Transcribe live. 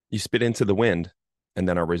You spit into the wind and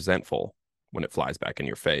then are resentful when it flies back in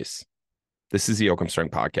your face. This is the Yoakum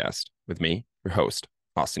Strength Podcast with me, your host,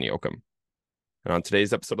 Austin Yoakum. And on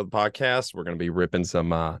today's episode of the podcast, we're going to be ripping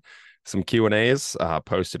some Q&As.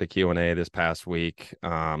 Posted a Q&A this past week.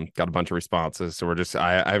 Got a bunch of responses. So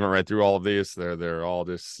I haven't read through all of these. They're all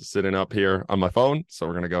just sitting up here on my phone. So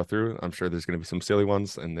we're going to go through. I'm sure there's going to be some silly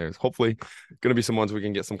ones, and there's hopefully going to be some ones we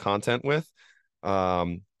can get some content with.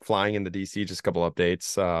 Flying into DC, just a couple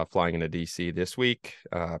updates. Flying into DC this week,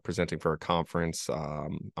 presenting for a conference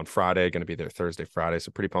on Friday. Going to be there Thursday, Friday. So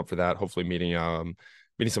pretty pumped for that. Hopefully meeting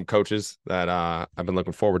some coaches that I've been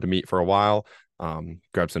looking forward to meet for a while.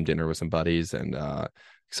 Grab some dinner with some buddies, and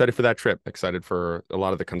excited for that trip. Excited for a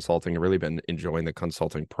lot of the consulting. I've really been enjoying the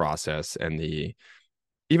consulting process and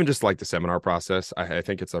even just like the seminar process. I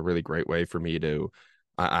think it's a really great way for me to.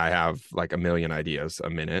 I have like a million ideas a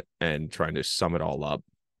minute, and trying to sum it all up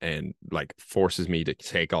and like forces me to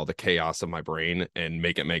take all the chaos of my brain and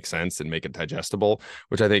make it make sense and make it digestible,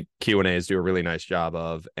 which I think Q&As do a really nice job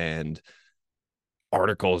of, and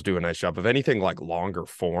articles do a nice job of. Anything like longer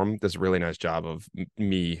form does a really nice job of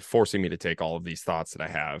me forcing me to take all of these thoughts that I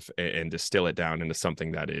have and distill it down into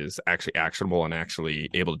something that is actually actionable and actually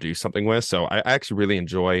able to do something with. So I actually really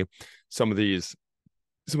enjoy some of these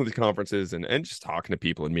conferences and just talking to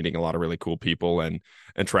people and meeting a lot of really cool people and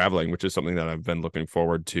traveling, which is something that I've been looking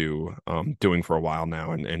forward to doing for a while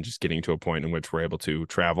now, and just getting to a point in which we're able to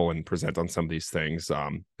travel and present on some of these things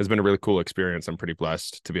has been a really cool experience. I'm pretty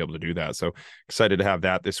blessed to be able to do that. So excited to have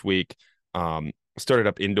that this week. Started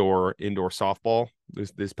up indoor softball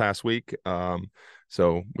this past week.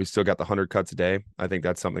 So we still got the 100 cuts a day. I think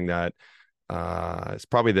that's something that it's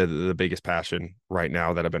probably the biggest passion right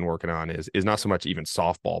now that I've been working on is not so much even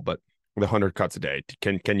softball, but the 100 cuts a day.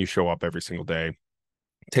 Can you show up every single day,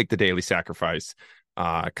 take the daily sacrifice,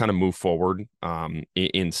 kind of move forward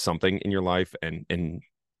in something in your life, and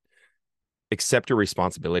accept your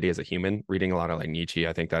responsibility as a human. Reading a lot of like Nietzsche,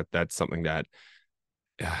 I think that's something that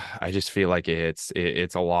I just feel like it's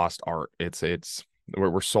a lost art.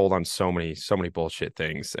 We're sold on so many bullshit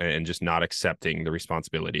things, and just not accepting the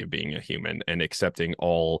responsibility of being a human and accepting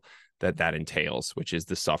all that entails, which is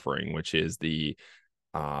the suffering, which is the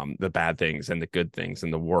bad things and the good things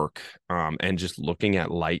and the work, and just looking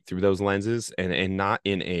at light through those lenses, and not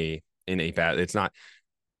in a bad. It's not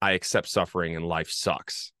I accept suffering and life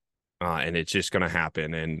sucks, and it's just going to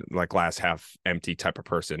happen, and like glass half empty type of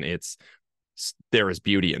person. There is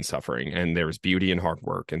beauty in suffering, and there is beauty in hard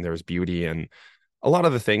work, and there's beauty in a lot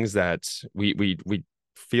of the things that we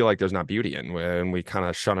feel like there's not beauty in, and we kind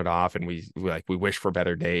of shun it off, and we wish for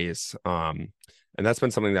better days. And that's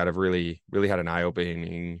been something that I've really had an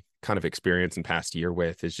eye-opening kind of experience in past year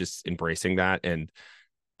with, is just embracing that. And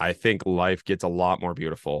I think life gets a lot more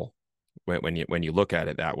beautiful when you look at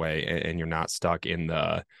it that way, and you're not stuck in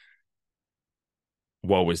the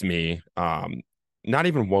woe is me. Not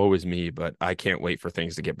even woe is me, but I can't wait for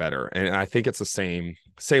things to get better. And I think it's the same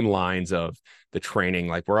lines of the training.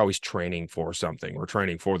 Like, we're always training for something. We're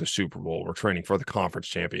training for the Super Bowl. We're training for the conference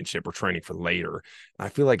championship. We're training for later. And I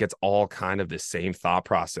feel like it's all kind of the same thought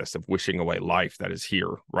process of wishing away life that is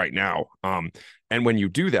here right now. And when you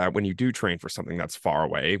do that, when you do train for something that's far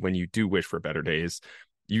away, when you do wish for better days,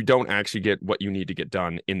 you don't actually get what you need to get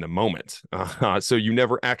done in the moment. So you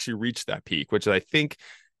never actually reach that peak, which I think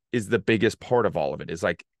is the biggest part of all of it. Is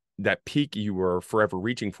like that peak you were forever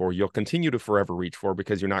reaching for, you'll continue to forever reach for,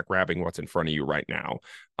 because you're not grabbing what's in front of you right now.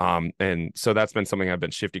 And so that's been something I've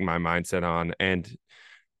been shifting my mindset on. And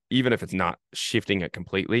even if it's not shifting it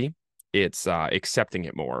completely, it's accepting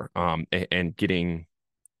it more, and getting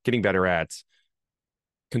better at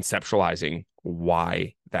conceptualizing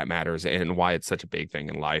why that matters and why it's such a big thing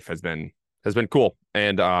in life has been cool.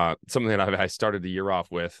 And something that I started the year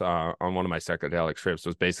off with on one of my psychedelic trips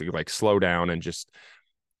was basically like slow down and just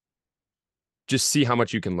see how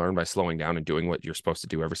much you can learn by slowing down and doing what you're supposed to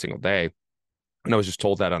do every single day. And I was just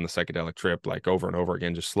told that on the psychedelic trip, like over and over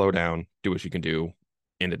again, just slow down, do what you can do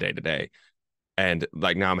in the day to day. And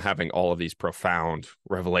like now I'm having all of these profound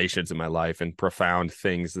revelations in my life, and profound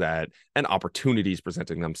things and opportunities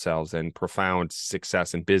presenting themselves, and profound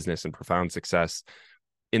success in business, and profound success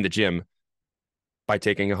in the gym, by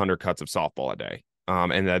taking 100 cuts of softball a day.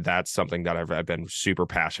 And that's something that I've been super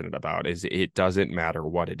passionate about. Is it doesn't matter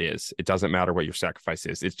what it is. It doesn't matter what your sacrifice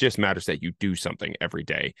is. It just matters that you do something every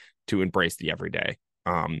day to embrace the everyday.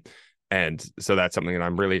 And so that's something that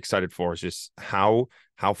I'm really excited for, is just how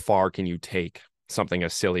far can you take something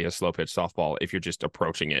as silly as slow pitch softball if you're just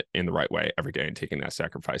approaching it in the right way every day and taking that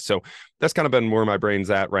sacrifice. So that's kind of been where my brain's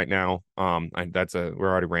at right now. We're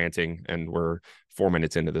already ranting and we're 4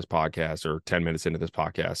 minutes into this podcast or 10 minutes into this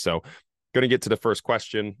podcast. So going to get to the first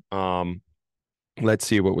question. Let's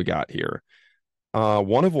see what we got here.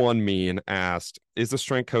 One of one mean asked, is the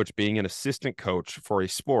strength coach being an assistant coach for a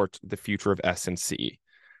sport the future of S&C?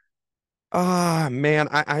 Man,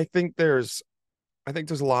 I think there's a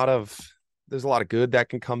lot of good that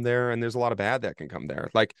can come there, and there's a lot of bad that can come there.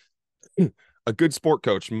 Like a good sport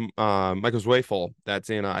coach, Michael Zweifel, that's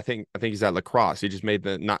in I think he's at lacrosse. He just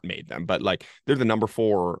not made them, but like they're the number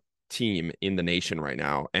 4 team in the nation right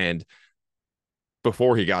now. And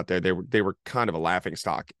before he got there, they were kind of a laughing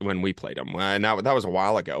stock when we played them. And that was a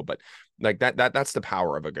while ago, but like that's the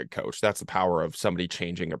power of a good coach. That's the power of somebody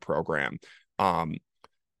changing a program.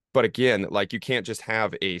 But again, like you can't just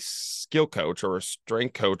have a skill coach or a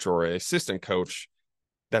strength coach or an assistant coach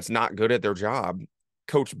that's not good at their job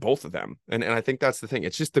coach both of them. And I think that's the thing.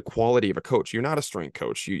 It's just the quality of a coach. You're not a strength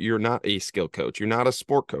coach. You're not a skill coach. You're not a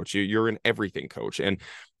sport coach. You're an everything coach. And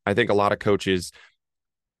I think a lot of coaches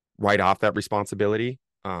write off that responsibility.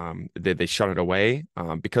 They shut it away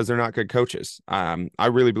because they're not good coaches. I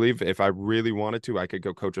really believe if I really wanted to, I could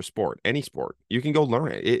go coach a sport, any sport. You can go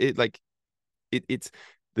learn it. It's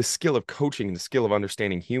the skill of coaching, the skill of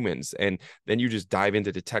understanding humans. And then you just dive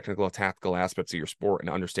into the technical, tactical aspects of your sport and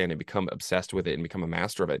understand and become obsessed with it and become a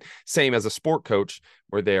master of it. Same as a sport coach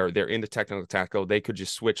where they're into technical, tactical, they could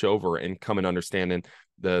just switch over and come and understanding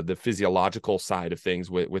the physiological side of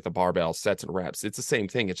things with the barbell sets and reps. It's the same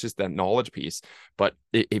thing. It's just that knowledge piece. But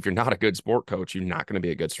if you're not a good sport coach, you're not going to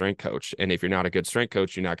be a good strength coach. And if you're not a good strength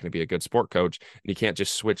coach, you're not going to be a good sport coach. And you can't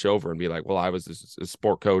just switch over and be like, well, I was a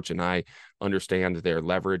sport coach and I understand their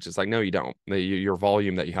leverage. It's like, no, you don't. Your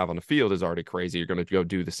volume that you have on the field is already crazy. You're going to go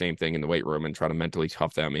do the same thing in the weight room and try to mentally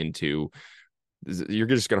tough them into, you're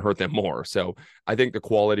just going to hurt them more. So I think the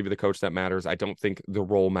quality of the coach that matters. I don't think the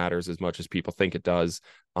role matters as much as people think it does.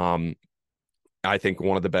 I think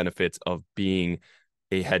one of the benefits of being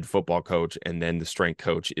a head football coach and then the strength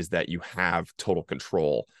coach is that you have total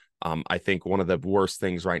control. I think one of the worst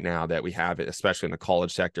things right now that we have, especially in the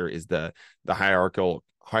college sector, is the hierarchical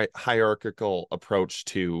approach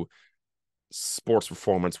to sports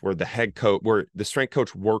performance where the strength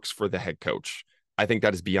coach works for the head coach. I think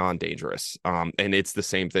that is beyond dangerous. And it's the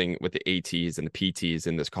same thing with the ATs and the PTs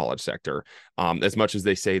in this college sector. As much as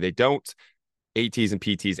they say they don't, ATs and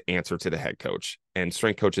PTs answer to the head coach and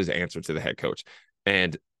strength coaches answer to the head coach.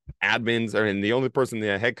 And and the only person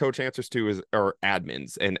the head coach answers to are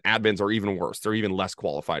admins, and admins are even worse. They're even less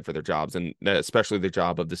qualified for their jobs, and especially the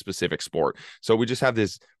job of the specific sport. So we just have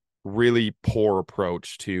this really poor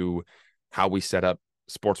approach to how we set up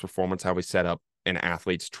sports performance, how we set up an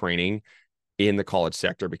athlete's training in the college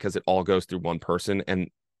sector, because it all goes through one person, and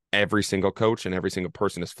every single coach and every single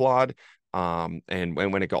person is flawed. And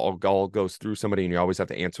when it all goes through somebody, and you always have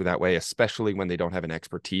to answer that way, especially when they don't have an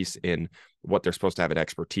expertise in what they're supposed to have an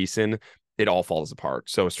expertise in, it all falls apart.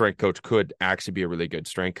 So a strength coach could actually be a really good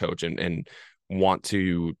strength coach and want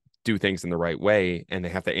to do things in the right way, and they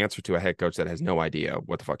have to answer to a head coach that has no idea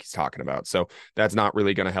what the fuck he's talking about. So that's not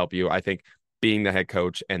really going to help you. I think being the head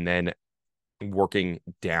coach and then working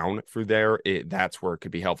down through there, that's where it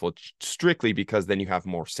could be helpful, strictly because then you have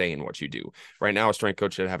more say in what you do. Right now, a strength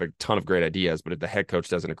coach should have a ton of great ideas, but if the head coach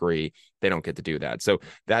doesn't agree, they don't get to do that. So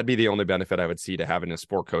that'd be the only benefit I would see to having a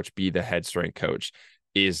sport coach be the head strength coach,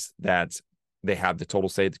 is that they have the total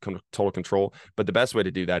say, the total control. But the best way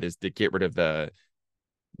to do that is to get rid of the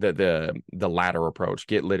latter approach,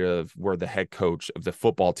 get rid of where the head coach of the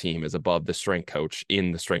football team is above the strength coach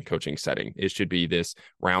in the strength coaching setting. It should be this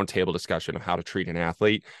roundtable discussion of how to treat an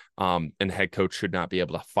athlete. And the head coach should not be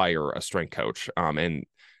able to fire a strength coach. And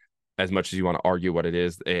as much as you want to argue what it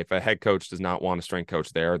is, if a head coach does not want a strength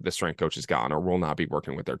coach there, the strength coach is gone or will not be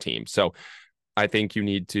working with their team. So I think you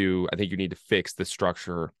need to fix the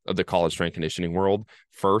structure of the college strength conditioning world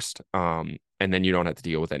first. And then you don't have to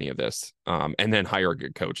deal with any of this. And then hire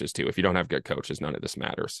good coaches too. If you don't have good coaches, none of this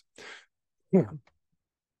matters. Yeah.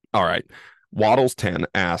 All right. Waddles 10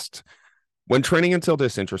 asked, when training until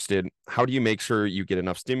disinterested, how do you make sure you get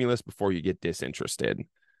enough stimulus before you get disinterested?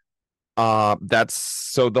 So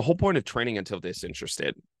the whole point of training until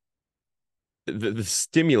disinterested, the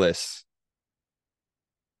stimulus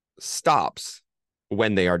stops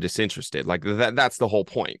when they are disinterested. Like that's the whole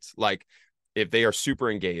point. Like if they are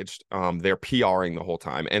super engaged, they're PRing the whole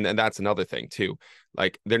time. And that's another thing too.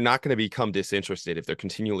 Like they're not going to become disinterested if they're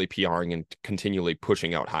continually PRing and continually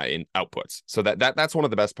pushing out high in outputs. So that's one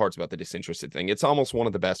of the best parts about the disinterested thing. It's almost one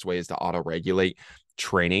of the best ways to auto-regulate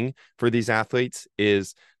training for these athletes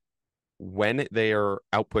is when their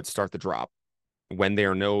outputs start to drop, when they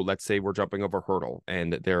are let's say we're jumping over a hurdle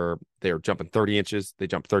and they're jumping 30 inches, they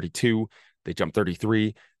jump 32, they jump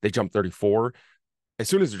 33, they jump 34. As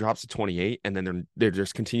soon as it drops to 28 and then they're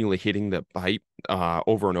just continually hitting the height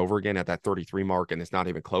over and over again at that 33 mark and it's not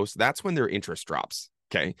even close, that's when their interest drops.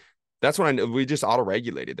 Okay. That's when we just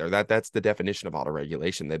auto-regulated there. That's the definition of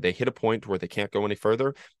auto-regulation. That they hit a point where they can't go any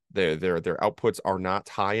further. Their outputs are not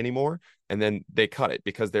high anymore, and then they cut it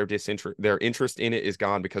because their interest in it is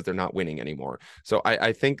gone because they're not winning anymore. So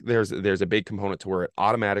I think there's a big component to where it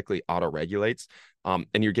automatically auto-regulates, and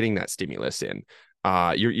you're getting that stimulus in.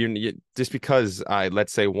 You just because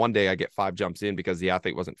let's say one day I get 5 jumps in because the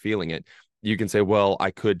athlete wasn't feeling it, you can say, well, I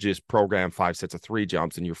could just program 5 sets of 3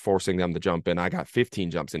 jumps and you're forcing them to jump in. I got 15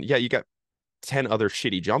 jumps in. Yeah, you got 10 other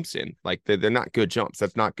shitty jumps in. Like they're not good jumps.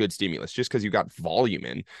 That's not good stimulus. Just because you got volume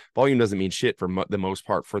in, volume doesn't mean shit for the most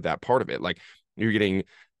part for that part of it. Like you're getting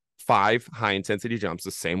 5 high intensity jumps the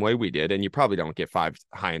same way we did. And you probably don't get 5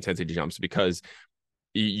 high intensity jumps because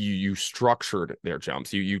you structured their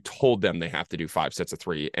jumps. You told them they have to do 5 sets of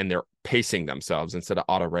 3 and they're pacing themselves instead of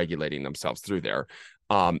auto-regulating themselves through there.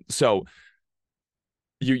 So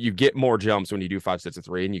you get more jumps when you do 5 sets of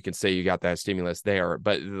 3, and you can say you got that stimulus there,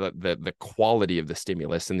 but the quality of the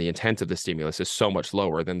stimulus and the intent of the stimulus is so much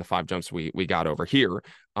lower than the 5 jumps we got over here.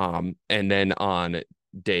 And then on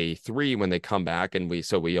day 3 when they come back and we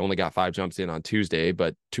only got 5 jumps in on Tuesday,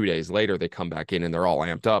 but 2 days later they come back in and they're all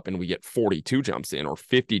amped up and we get 42 jumps in or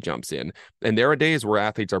 50 jumps in. And there are days where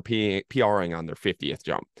athletes are PRing on their 50th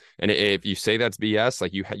jump. And if you say that's BS,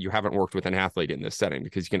 like you haven't worked with an athlete in this setting,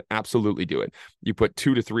 because you can absolutely do it. You put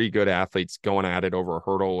 2 to 3 good athletes going at it over a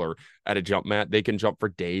hurdle or at a jump mat, they can jump for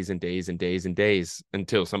days and days and days and days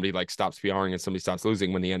until somebody like stops PRing and somebody stops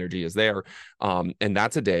losing when the energy is there. And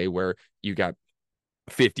that's a day where you got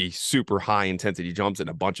 50 super high intensity jumps and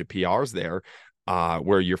a bunch of PRs there,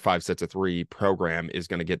 where your 5 sets of 3 program is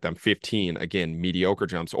going to get them 15, again, mediocre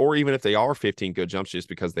jumps, or even if they are 15 good jumps, just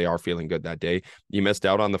because they are feeling good that day, you missed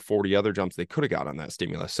out on the 40 other jumps they could have got on that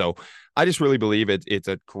stimulus. So I just really believe it's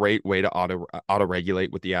a great way to auto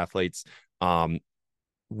regulate with the athletes,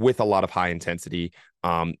 with a lot of high intensity.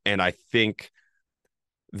 And I think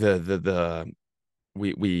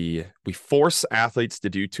we force athletes to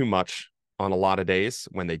do too much on a lot of days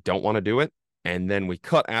when they don't want to do it. And then we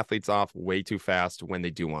cut athletes off way too fast when they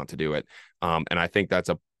do want to do it. And I think that's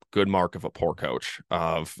a good mark of a poor coach,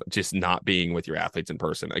 of just not being with your athletes in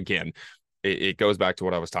person. Again, it goes back to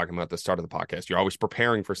what I was talking about at the start of the podcast. You're always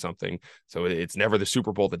preparing for something. So it's never the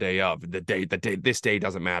Super Bowl the day of. This day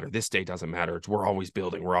doesn't matter. This day doesn't matter. We're always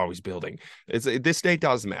building. We're always building. This day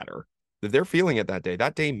does matter. They're feeling it that day.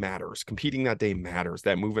 That day matters. Competing that day matters.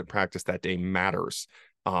 That movement practice that day matters.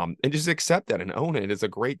 And just accept that and own it. It's a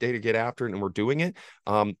great day to get after it, and we're doing it.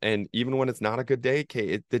 And even when it's not a good day,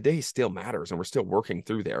 the day still matters, and we're still working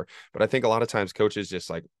through there. But I think a lot of times coaches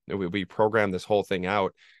just like we program this whole thing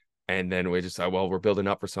out, and then we just say, well, we're building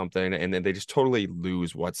up for something, and then they just totally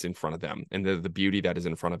lose what's in front of them and the beauty that is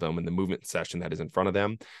in front of them and the movement session that is in front of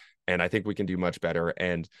them. And I think we can do much better.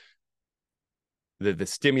 And the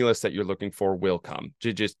stimulus that you're looking for will come.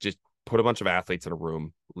 Just put a bunch of athletes in a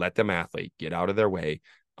room, let them athlete, get out of their way.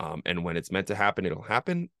 And when it's meant to happen, it'll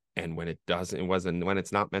happen. And when it doesn't, when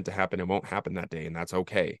it's not meant to happen, it won't happen that day. And that's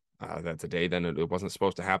okay. That's a day then it wasn't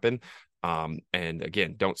supposed to happen. And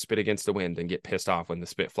again, don't spit against the wind and get pissed off when the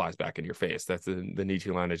spit flies back in your face. That's the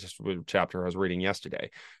Nietzsche line chapter I was reading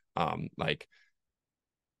yesterday. Like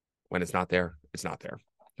when it's not there, it's not there.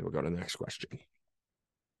 Then we'll go to the next question.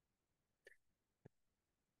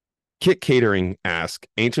 Kit Catering asks,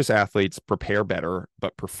 anxious athletes prepare better,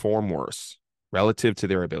 but perform worse relative to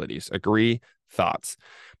their abilities. Agree? Thoughts?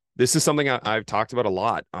 This is something I've talked about a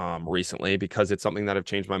lot recently, because it's something that I've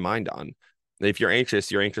changed my mind on. If you're anxious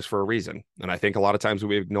for a reason. And I think a lot of times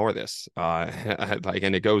we ignore this.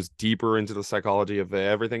 And it goes deeper into the psychology of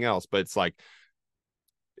everything else. But it's like,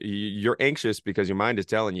 you're anxious because your mind is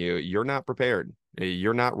telling you you're not prepared.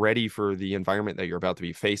 You're not ready for the environment that you're about to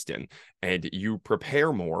be faced in. And you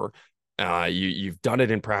prepare more. You've done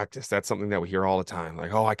it in practice. That's something that we hear all the time.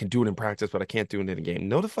 Like, oh, I can do it in practice, but I can't do it in a game.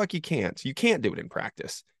 No, the fuck you can't. You can't do it in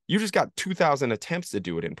practice. You just got 2,000 attempts to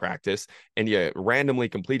do it in practice, and you randomly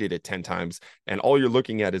completed it 10 times. And all you're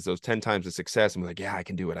looking at is those 10 times of success. And we're like, yeah, I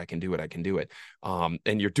can do it. I can do it. I can do it.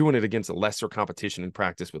 And you're doing it against a lesser competition in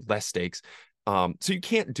practice with less stakes. So you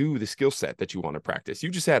can't do the skill set that you want to practice. You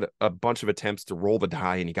just had a bunch of attempts to roll the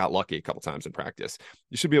die and you got lucky a couple times in practice.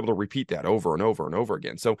 You should be able to repeat that over and over and over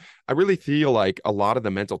again. So I really feel like a lot of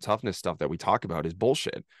the mental toughness stuff that we talk about is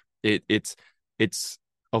bullshit. It's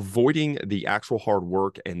avoiding the actual hard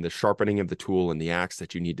work and the sharpening of the tool and the axe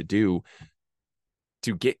that you need to do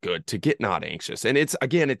to get good, to get not anxious. And it's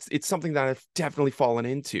something that I've definitely fallen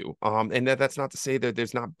into. And that's not to say that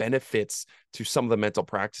there's not benefits to some of the mental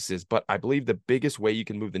practices, but I believe the biggest way you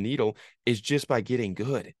can move the needle is just by getting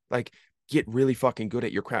good. Like, get really fucking good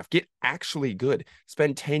at your craft. Get actually good.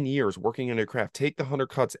 Spend 10 years working on your craft. Take the 100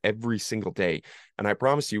 cuts every single day. And I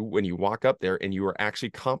promise you, when you walk up there and you are actually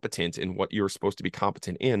competent in what you're supposed to be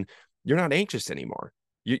competent in, you're not anxious anymore.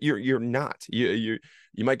 You're not. You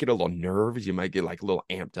might get a little nervous, you might get like a little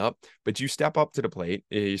amped up, but you step up to the plate,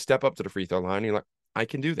 you step up to the free throw line, and you're like, I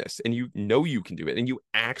can do this. And you know you can do it. And you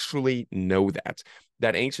actually know that.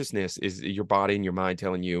 That anxiousness is your body and your mind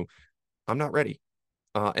telling you, I'm not ready.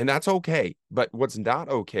 And that's okay. But what's not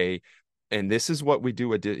okay, and this is what we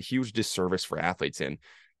do a huge disservice for athletes in.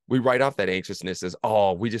 We write off that anxiousness as,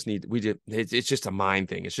 oh, it's just a mind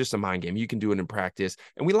thing. It's just a mind game. You can do it in practice.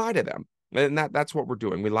 And we lie to them. And that's what we're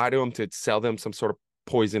doing. We lie to them to sell them some sort of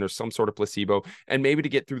poison or some sort of placebo, and maybe to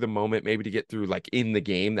get through the moment, maybe to get through like in the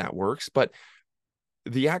game, that works. But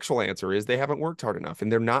the actual answer is they haven't worked hard enough and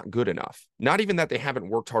they're not good enough. Not even that they haven't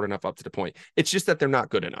worked hard enough up to the point. It's just that they're not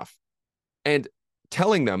good enough. And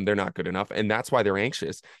telling them they're not good enough, and that's why they're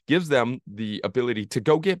anxious, gives them the ability to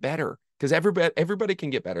go get better, because everybody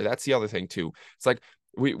can get better. That's the other thing too. It's like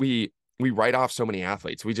we write off so many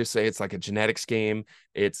athletes. We just say it's like a genetics game.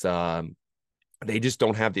 It's they just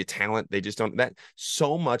don't have the talent. They just don't. That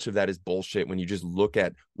so much of that is bullshit when you just look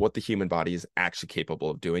at what the human body is actually capable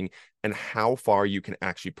of doing and how far you can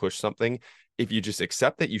actually push something. If you just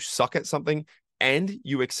accept that you suck at something and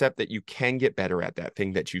you accept that you can get better at that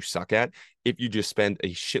thing that you suck at, if you just spend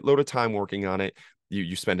a shitload of time working on it,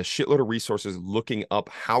 you spend a shitload of resources looking up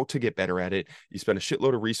how to get better at it. You spend a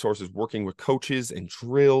shitload of resources working with coaches and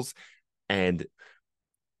drills and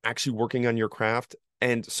actually working on your craft.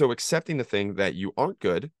 And so accepting the thing that you aren't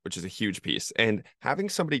good, which is a huge piece, and having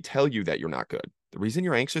somebody tell you that you're not good. The reason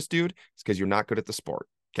you're anxious, dude, is because you're not good at the sport.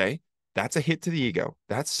 Okay. That's a hit to the ego.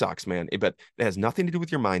 That sucks, man. But it has nothing to do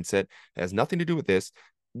with your mindset. It has nothing to do with this.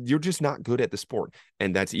 You're just not good at the sport.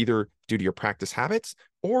 And that's either due to your practice habits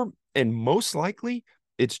or, and most likely,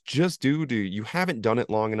 it's just due to you haven't done it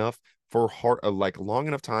long enough for like long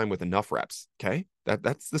enough time with enough reps. Okay.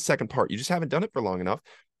 That's the second part. You just haven't done it for long enough.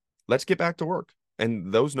 Let's get back to work.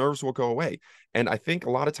 And those nerves will go away. And I think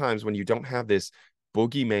a lot of times when you don't have this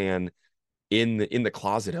boogeyman in the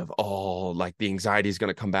closet of, oh, like the anxiety is going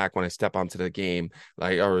to come back when I step onto the game,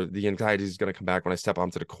 like, or the anxiety is going to come back when I step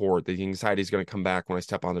onto the court, the anxiety is going to come back when I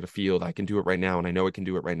step onto the field. I can do it right now and I know I can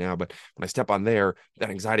do it right now, but when I step on there, that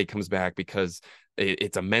anxiety comes back because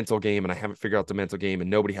it's a mental game and I haven't figured out the mental game and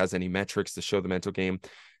nobody has any metrics to show the mental game.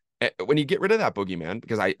 When you get rid of that boogeyman,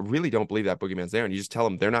 because I really don't believe that boogeyman's there, and you just tell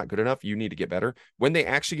them they're not good enough, you need to get better. When they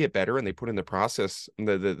actually get better and they put in the process,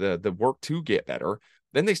 the work to get better,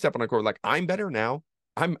 then they step on the court like, I'm better now.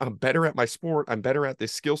 I'm better at my sport. I'm better at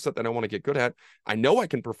this skill set that I want to get good at. I know I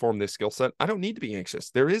can perform this skill set. I don't need to be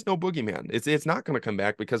anxious. There is no boogeyman. It's not going to come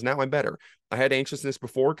back because now I'm better. I had anxiousness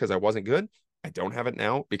before because I wasn't good. I don't have it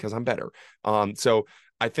now because I'm better. So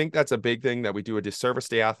I think that's a big thing that we do a disservice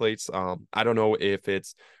to athletes. I don't know if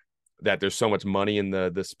it's that there's so much money in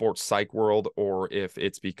the sports psych world, or if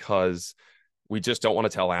it's because we just don't want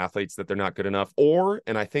to tell athletes that they're not good enough, or,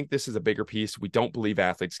 and I think this is a bigger piece, we don't believe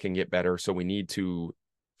athletes can get better. So we need to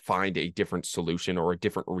find a different solution or a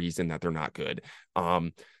different reason that they're not good.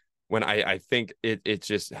 When I think it's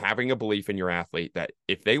just having a belief in your athlete that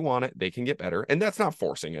if they want it, they can get better. And that's not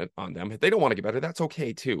forcing it on them. If they don't want to get better, that's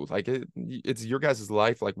okay too. Like it's your guys'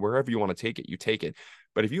 life. Like wherever you want to take it, you take it.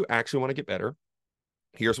 But if you actually want to get better,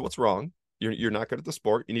 here's what's wrong. You're not good at the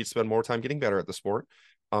sport. You need to spend more time getting better at the sport.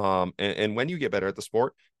 And when you get better at the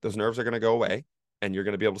sport, those nerves are going to go away and you're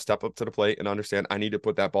going to be able to step up to the plate and understand, I need to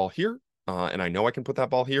put that ball here. And I know I can put that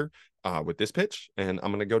ball here with this pitch, and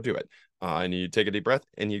I'm going to go do it. And you take a deep breath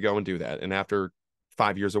and you go and do that. And after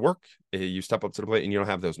 5 years of work, you step up to the plate and you don't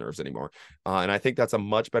have those nerves anymore. And I think that's a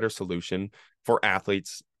much better solution for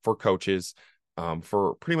athletes, for coaches,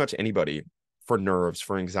 for pretty much anybody, for nerves,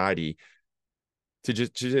 for anxiety, to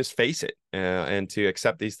just face it and to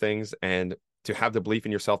accept these things and to have the belief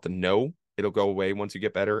in yourself to know it'll go away once you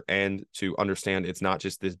get better, and to understand it's not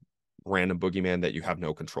just this random boogeyman that you have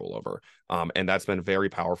no control over. And that's been very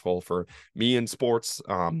powerful for me in sports,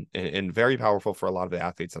 and very powerful for a lot of the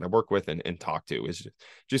athletes that I work with and talk to, is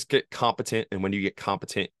just get competent. And when you get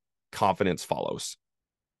competent, confidence follows.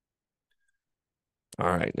 All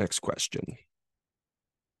right, next question.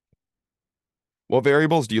 What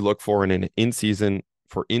variables do you look for in in-season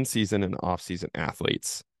and off-season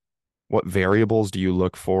athletes? What variables do you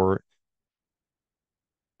look for?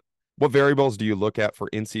 What variables do you look at for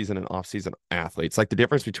in-season and off-season athletes? Like the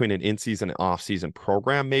difference between an in-season and off-season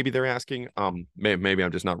program, maybe they're asking. Maybe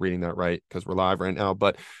I'm just not reading that right because we're live right now.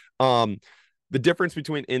 But the difference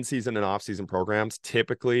between in-season and off-season programs,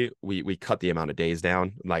 typically we cut the amount of days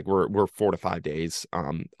down. Like we're 4 to 5 days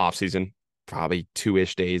off-season, probably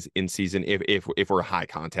 2-ish days in season if we're a high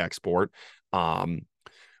contact sport.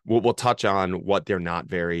 We'll touch on what they're not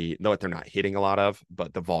hitting a lot of,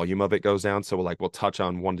 but the volume of it goes down. So we'll touch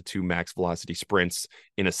on 1 to 2 max velocity sprints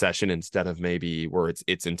in a session instead of maybe where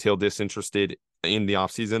it's until disinterested in the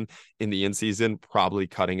off season. In the in season, probably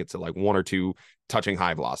cutting it to 1 or 2 touching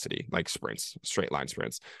high velocity, like sprints, straight line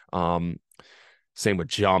sprints. Same with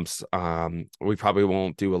jumps. We probably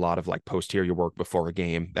won't do a lot of posterior work before a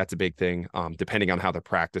game. That's a big thing. Depending on how the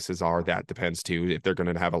practices are, that depends too. If they're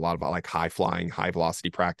going to have a lot of high flying, high velocity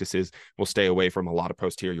practices, we'll stay away from a lot of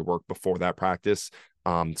posterior work before that practice.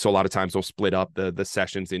 So a lot of times we'll split up the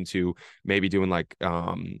sessions into maybe doing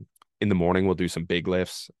in the morning, we'll do some big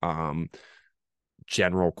lifts,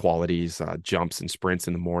 general qualities, jumps and sprints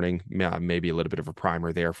in the morning, maybe a little bit of a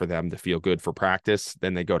primer there for them to feel good for practice.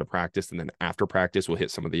 Then they go to practice, and then after practice we'll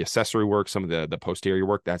hit some of the accessory work, some of the posterior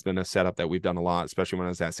work. That's been a setup that we've done a lot, especially when I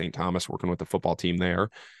was at St. Thomas working with the football team there.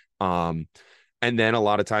 And then a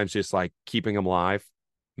lot of times just keeping them live,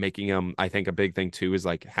 making them, I think a big thing too is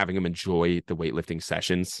having them enjoy the weightlifting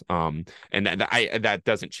sessions. And that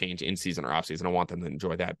doesn't change in season or off season. I want them to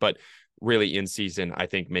enjoy that, but really in season, I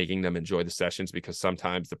think making them enjoy the sessions, because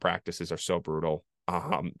sometimes the practices are so brutal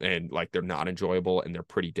and they're not enjoyable and they're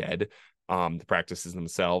pretty dead. The practices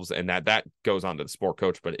themselves, and that goes on to the sport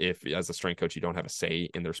coach. But if as a strength coach you don't have a say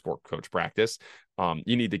in their sport coach practice,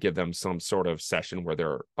 you need to give them some sort of session where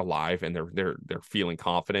they're alive and they're feeling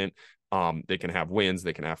confident. They can have wins,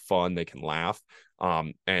 they can have fun, they can laugh.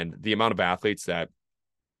 And the amount of athletes that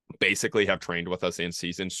basically have trained with us in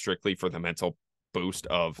season strictly for the mental boost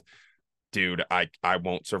of, dude, I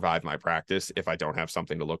won't survive my practice if I don't have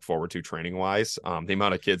something to look forward to training wise. The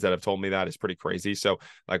amount of kids that have told me that is pretty crazy. So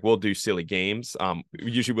we'll do silly games.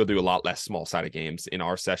 Usually we'll do a lot less small sided games in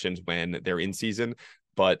our sessions when they're in season,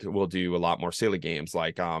 but we'll do a lot more silly games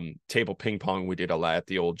table ping pong. We did a lot at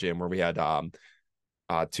the old gym where we had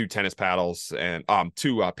 2 tennis paddles and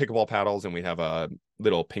 2 pickleball paddles, and we have a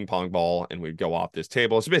little ping pong ball, and we'd go off this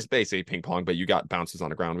table. It's basically ping pong, but you got bounces on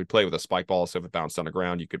the ground. We'd play with a spike ball, so if it bounced on the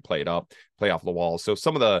ground, you could play it up, play off the wall. So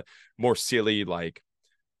some of the more silly egg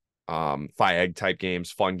type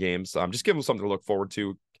games, fun games, just give them something to look forward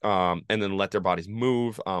to, and then let their bodies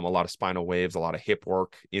move. A lot of spinal waves, a lot of hip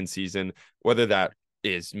work in season, whether that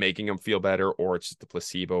is making them feel better or it's just the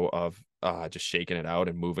placebo of just shaking it out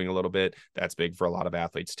and moving a little bit. That's big for a lot of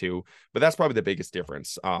athletes too, but that's probably the biggest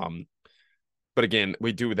difference. But again,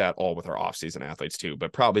 we do that all with our off-season athletes too,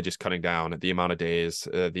 but probably just cutting down the amount of days,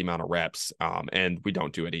 the amount of reps, and we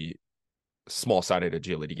don't do any small-sided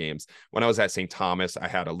agility games. When I was at St. Thomas, I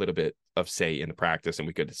had a little bit of say in the practice, and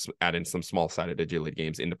we could add in some small-sided agility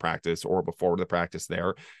games into practice or before the practice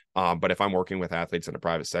there. But if I'm working with athletes in the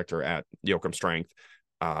private sector at Yoakum Strength,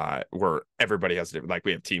 where everybody has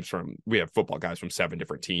we have football guys from 7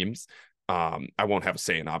 different teams. I won't have a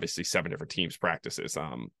say in obviously 7 different teams practices.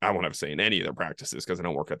 I won't have a say in any of their practices because I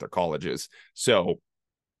don't work at their colleges. So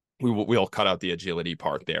we'll cut out the agility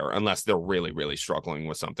part there unless they're really, really struggling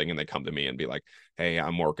with something and they come to me and be like, hey,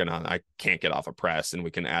 I can't get off a press, and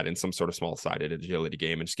we can add in some sort of small-sided agility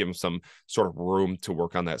game and just give them some sort of room to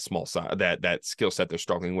work on that small side, that skill set they're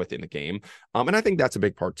struggling with in the game. And I think that's a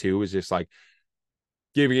big part too, is just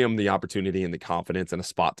giving them the opportunity and the confidence and a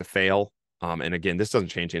spot to fail. And again, this doesn't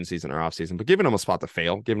change in season or off season, but giving them a spot to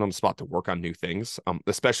fail, giving them a spot to work on new things,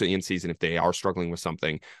 especially in season if they are struggling with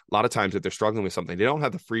something. A lot of times if they're struggling with something, they don't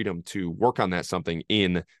have the freedom to work on that something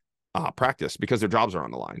in practice because their jobs are on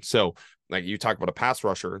the line. So you talk about a pass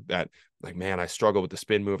rusher that man, I struggle with the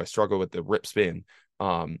spin move. I struggle with the rip spin.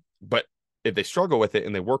 But if they struggle with it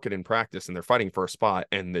and they work it in practice and they're fighting for a spot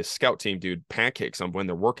and the scout team dude pancakes them when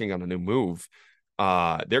they're working on a new move,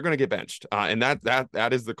 they're going to get benched. And that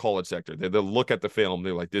is the college sector. They'll look at the film.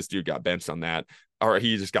 They're like, this dude got benched on that, or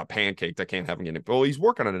he just got pancaked. I can't have him get it. Well, he's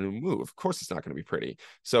working on a new move. Of course, it's not going to be pretty.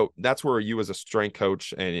 So that's where you as a strength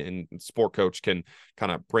coach and sport coach can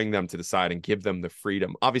kind of bring them to the side and give them the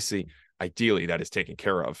freedom. Obviously, ideally, that is taken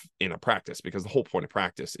care of in a practice, because the whole point of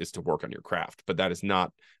practice is to work on your craft. But that is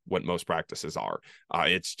not what most practices are.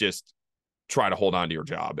 It's just try to hold on to your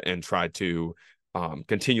job and try to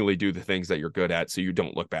continually do the things that you're good at, so you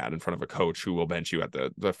don't look bad in front of a coach who will bench you at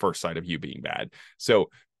the first sight of you being bad. So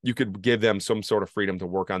you could give them some sort of freedom to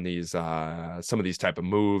work on these some of these type of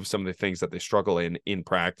moves, some of the things that they struggle in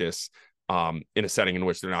practice, in a setting in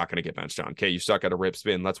which they're not going to get benched on. Okay, you suck at a rip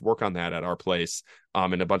spin. Let's work on that at our place,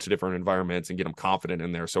 in a bunch of different environments, and get them confident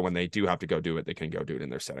in there. So when they do have to go do it, they can go do it in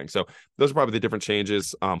their setting. So those are probably the different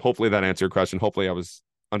changes. Hopefully that answered your question. Hopefully I was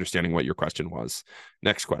understanding what your question was.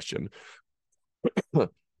 Next question. All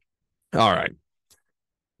right.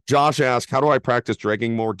 Josh asked, how do I practice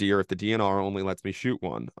dragging more deer if the DNR only lets me shoot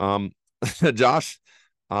one? Josh,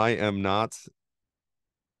 I am not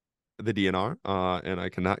the DNR, and I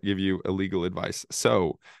cannot give you illegal advice.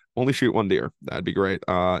 So only shoot one deer. That'd be great.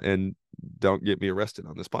 And don't get me arrested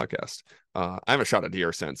on this podcast. I haven't shot a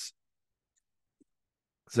deer since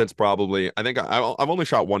probably, I think I've only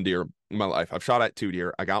shot one deer in my life. I've shot at 2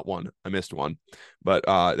 deer. I got one. I missed one, but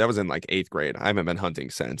that was in like 8th grade. I haven't been hunting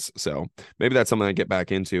since. So maybe that's something I get back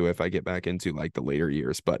into if I get back into like the later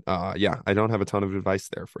years. But yeah, I don't have a ton of advice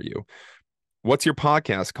there for you. What's your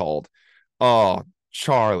podcast called? Oh,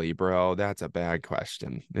 Charlie, bro, that's a bad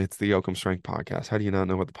question. It's the Yoakum Strength Podcast. How do you not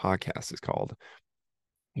know what the podcast is called?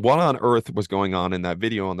 What on earth was going on in that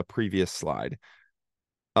video on the previous slide?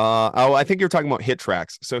 I think you're talking about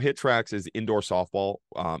HitTrax. So HitTrax is indoor softball.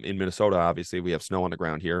 In Minnesota, obviously, we have snow on the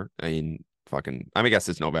ground here. I guess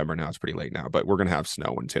it's November now. It's pretty late now, but we're gonna have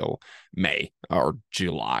snow until May or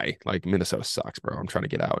July. Like Minnesota sucks, bro. I'm trying to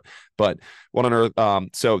get out. But what on earth?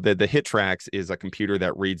 So the HitTrax is a computer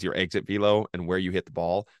that reads your exit velo and where you hit the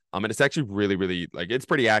ball. And it's actually really, really like it's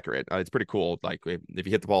pretty accurate. It's pretty cool. Like if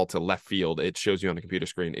you hit the ball to left field, it shows you on the computer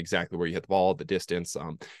screen exactly where you hit the ball, the distance.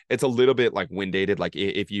 It's a little bit like wind dated. Like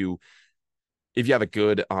if you have a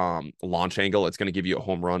good launch angle, it's going to give you a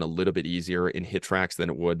home run a little bit easier in HitTrax than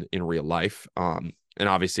it would in real life. And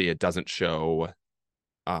obviously it doesn't show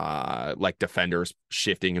like defenders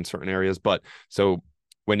shifting in certain areas. But so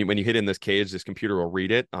when you hit in this cage, this computer will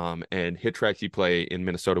read it. And HitTrax, you play in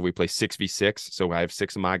Minnesota, we play 6v6. So I have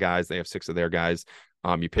 6 of my guys, they have 6 of their guys.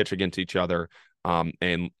 You pitch against each other,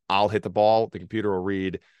 and I'll hit the ball. The computer will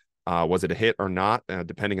read, was it a hit or not,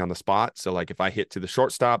 depending on the spot. So like if I hit to the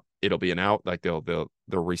shortstop, it'll be an out. Like they'll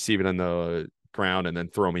receive it in the ground and then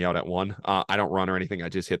throw me out at 1. I don't run or anything. I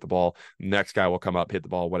just hit the ball. Next guy will come up, hit the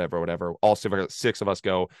ball, whatever. All 6 of us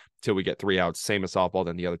go till we get 3 outs. Same as softball.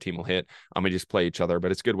 Then the other team will hit. We just play each other, but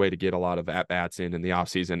it's a good way to get a lot of at bats in the off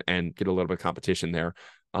season and get a little bit of competition there.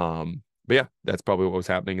 But yeah, that's probably what was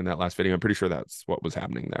happening in that last video. I'm pretty sure that's what was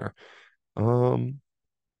happening there.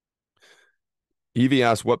 Evie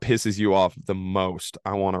asks, what pisses you off the most?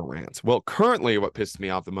 I want to rant. Well, currently what pisses me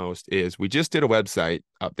off the most is we just did a website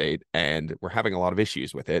update and we're having a lot of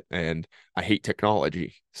issues with it, and I hate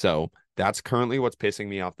technology. So that's currently what's pissing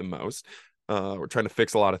me off the most. We're trying to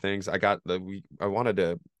fix a lot of things.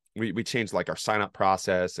 We changed like our sign up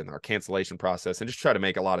process and our cancellation process and just try to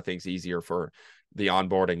make a lot of things easier for the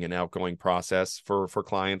onboarding and outgoing process for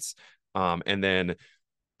clients. And then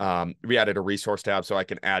we added a resource tab so I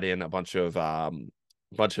can add in a bunch of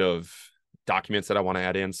documents that I want to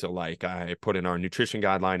add in. So like I put in our nutrition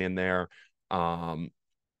guideline in there.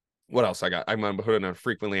 What else I got? I'm going to put in a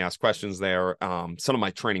frequently asked questions there. Some of my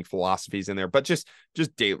training philosophies in there, but just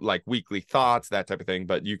like weekly thoughts, that type of thing.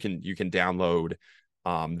 But you can download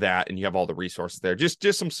that, and you have all the resources there. Just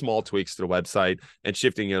some small tweaks to the website and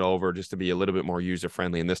shifting it over just to be a little bit more user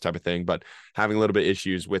friendly and this type of thing, but having a little bit of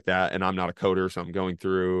issues with that. And I'm not a coder, so I'm going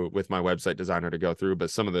through with my website designer to go through, but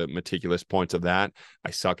some of the meticulous points of that I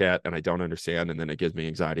suck at and I don't understand, and then it gives me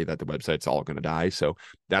anxiety that the website's all going to die. So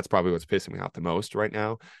that's probably what's pissing me off the most right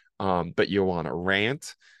now. But you want to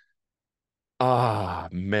rant?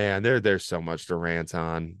 Man, there's so much to rant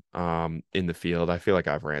on in the field. I feel like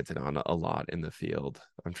I've ranted on a lot in the field.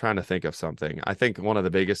 I'm trying to think of something. I think one of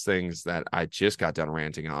the biggest things that I just got done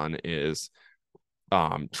ranting on is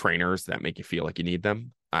trainers that make you feel like you need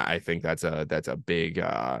them. I think that's a big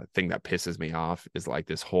thing that pisses me off, is like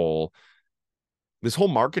this whole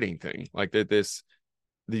marketing thing. Like these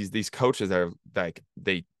coaches that are like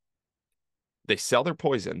they sell their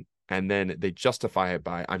poison, and then they justify it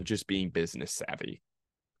by, I'm just being business savvy.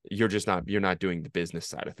 You're not doing the business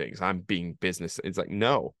side of things. I'm being business. It's like,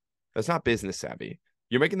 no, that's not business savvy.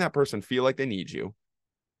 You're making that person feel like they need you,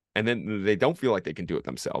 and then they don't feel like they can do it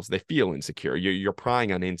themselves. They feel insecure. You're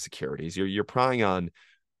prying on insecurities. You're prying on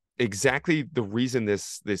exactly the reason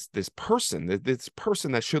this person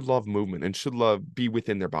that should love movement and should be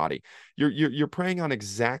within their body, you're preying on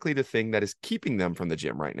exactly the thing that is keeping them from the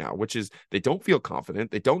gym right now, which is they don't feel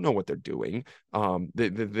confident, they don't know what they're doing,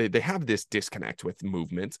 they have this disconnect with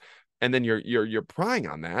movement, and then you're prying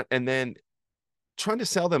on that, and then trying to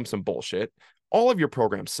sell them some bullshit. All of your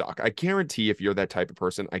programs suck. I guarantee if you're that type of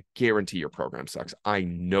person, I guarantee your program sucks. I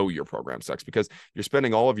know your program sucks because you're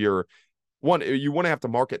spending all of your one, you wouldn't have to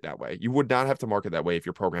market that way. You would not have to market that way if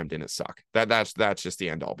your program didn't suck. That's just the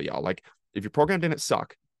end all be all. Like if your program didn't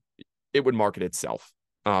suck, it would market itself.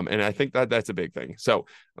 And I think that that's a big thing. So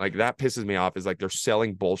like that pisses me off is like they're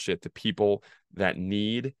selling bullshit to people that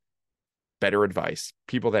need better advice,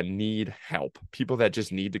 people that need help, people that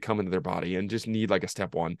just need to come into their body and just need like a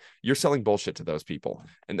step one. You're selling bullshit to those people.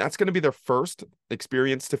 And that's going to be their first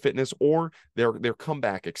experience to fitness or their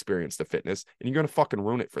comeback experience to fitness. And you're going to fucking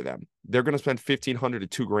ruin it for them. They're going to spend 1,500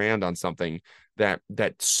 to $2,000 on something that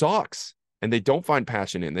sucks and they don't find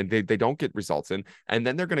passion in and they don't get results in. And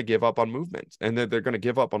then they're going to give up on movement and then they're going to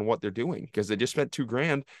give up on what they're doing because they just spent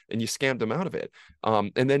 $2,000 and you scammed them out of it.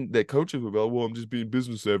 And then the coaches will go, well, I'm just being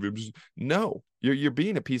business savvy. No, you're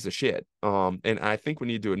being a piece of shit. And I think we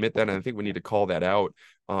need to admit that. And I think we need to call that out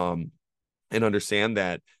and understand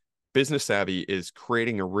that business savvy is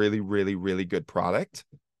creating a really, really, really good product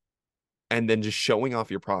and then just showing off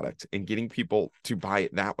your product and getting people to buy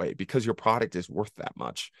it that way because your product is worth that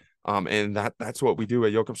much. And that's what we do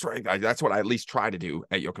at Yoakum Strength. That's what I at least try to do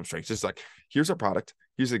at Yoakum Strength. Just like, here's our product.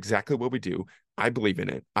 Here's exactly what we do. I believe in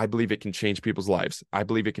it. I believe it can change people's lives. I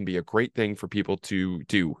believe it can be a great thing for people to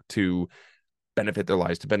do, to benefit their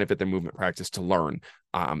lives, to benefit their movement practice, to learn.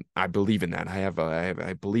 I believe in that.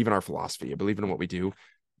 I believe in our philosophy. I believe in what we do.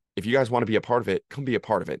 If you guys want to be a part of it, come be a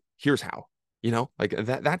part of it. Here's how. Like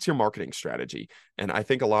that's your marketing strategy. And I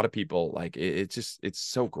think a lot of people like it's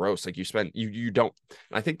so gross. Like you don't.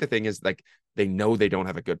 I think the thing is like they know they don't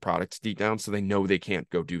have a good product deep down, so they know they can't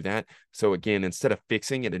go do that. So again, instead of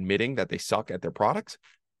fixing and admitting that they suck at their product,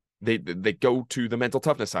 they go to the mental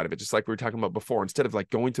toughness side of it, just like we were talking about before. Instead of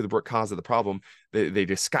like going to the root cause of the problem, they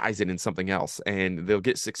disguise it in something else and they'll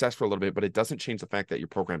get success for a little bit, but it doesn't change the fact that your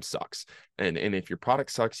program sucks. And if your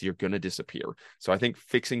product sucks, you're going to disappear. So I think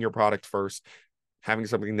fixing your product first, having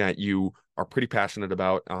something that you are pretty passionate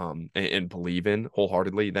about and believe in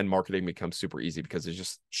wholeheartedly, then marketing becomes super easy because it's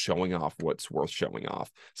just showing off what's worth showing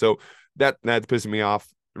off. So that's pissing me off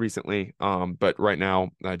recently. But right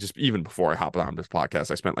now, just even before I hopped on this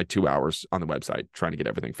podcast, I spent like 2 hours on the website trying to get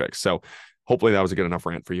everything fixed. So hopefully that was a good enough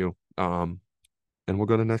rant for you. And we'll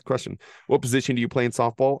go to the next question. What position do you play in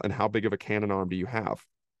softball and how big of a cannon arm do you have?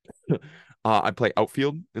 I play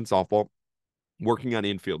outfield in softball, working on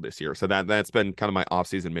infield this year. So that's been kind of my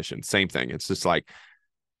off-season mission. Same thing. It's just like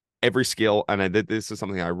every skill. And this is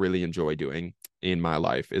something I really enjoy doing in my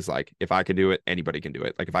life is like, if I can do it, anybody can do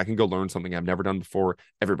it. Like if I can go learn something I've never done before,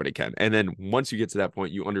 everybody can. And then once you get to that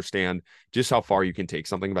point, you understand just how far you can take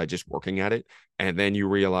something by just working at it. And then you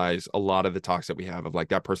realize a lot of the talks that we have of like,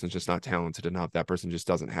 that person's just not talented enough, that person just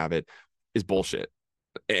doesn't have it, is bullshit.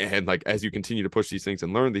 And like, as you continue to push these things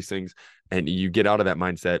and learn these things and you get out of that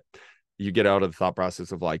mindset, you get out of the thought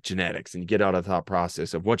process of like genetics and you get out of the thought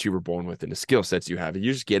process of what you were born with and the skill sets you have. And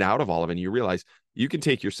you just get out of all of it and you realize you can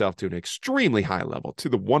take yourself to an extremely high level, to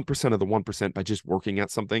the 1% of the 1% by just working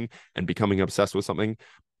at something and becoming obsessed with something.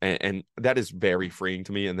 And that is very freeing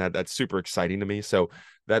to me. And that's super exciting to me. So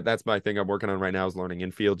that's my thing I'm working on right now is learning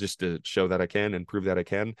infield just to show that I can and prove that I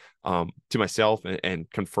can to myself and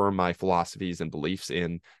confirm my philosophies and beliefs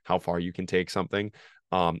in how far you can take something.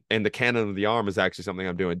 And the cannon of the arm is actually something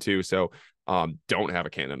I'm doing too. So don't have a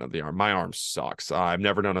cannon of the arm. My arm sucks. I've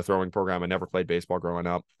never done a throwing program. I never played baseball growing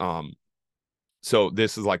up. So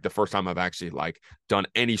this is like the first time I've actually like done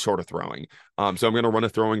any sort of throwing. So I'm going to run a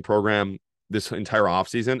throwing program this entire off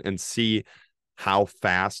season and see how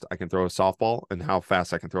fast I can throw a softball and how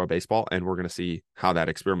fast I can throw a baseball. And we're going to see how that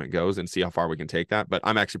experiment goes and see how far we can take that. But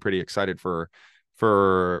I'm actually pretty excited for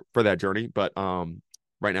that journey. But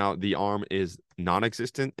right now the arm is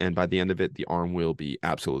non-existent, and by the end of it, the arm will be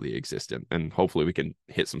absolutely existent. And hopefully we can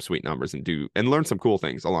hit some sweet numbers and learn some cool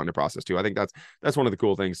things along the process too. I think that's one of the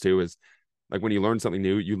cool things too, is like when you learn something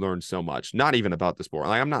new, you learn so much, not even about the sport.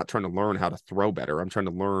 Like I'm not trying to learn how to throw better. I'm trying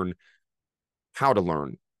to learn how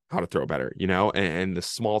to throw better, and the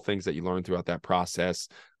small things that you learn throughout that process.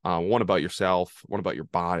 One about yourself, one about your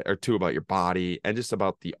body, or two about your body, and just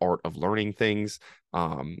about the art of learning things.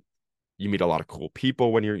 You meet a lot of cool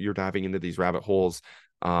people when you're diving into these rabbit holes.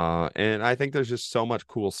 And I think there's just so much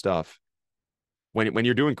cool stuff when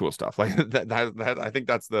you're doing cool stuff like that. I think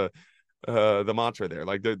that's the mantra there.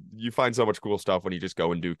 Like you find so much cool stuff when you just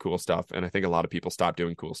go and do cool stuff. And I think a lot of people stop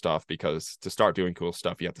doing cool stuff because to start doing cool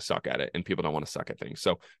stuff, you have to suck at it, and people don't want to suck at things.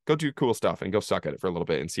 So go do cool stuff and go suck at it for a little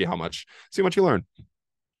bit and see how much you learn.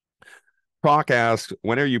 Proc asked,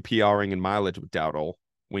 when are you PRing in mileage with Dowdle?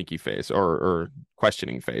 Winky face or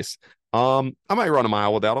questioning face. I might run a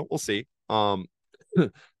mile with Dowdle. We'll see.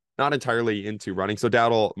 not entirely into running. So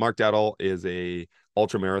Mark Dowdle is a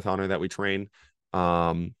ultra marathoner that we train.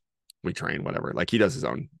 We train whatever. Like he does his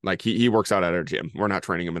own. Like he works out at our gym. We're not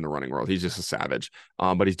training him in the running world. He's just a savage.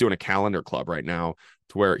 But he's doing a calendar club right now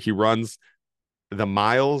to where he runs the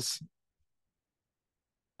miles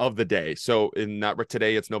of the day. So in that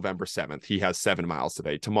today it's November 7th. He has 7 miles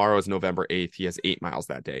today. Tomorrow is November 8th. He has 8 miles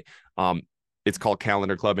that day. It's called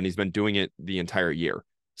Calendar Club, and he's been doing it the entire year.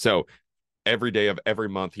 So every day of every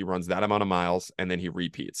month he runs that amount of miles, and then he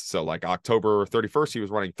repeats. So like October 31st he was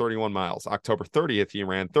running 31 miles. October 30th he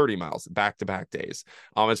ran 30 miles back-to-back days.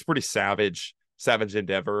 It's pretty savage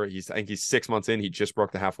endeavor. I think he's 6 months in. He just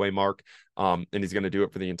broke the halfway mark, and he's going to do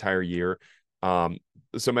it for the entire year.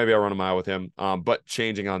 So maybe I'll run a mile with him. But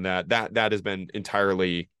changing on that has been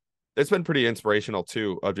entirely, it's been pretty inspirational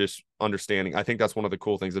too, of just understanding. I think that's one of the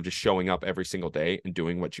cool things of just showing up every single day and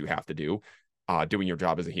doing what you have to do, doing your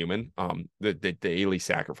job as a human. The daily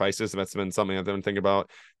sacrifices, that's been something I've been thinking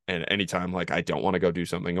about. And anytime like I don't want to go do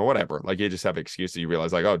something or whatever, like you just have excuses. You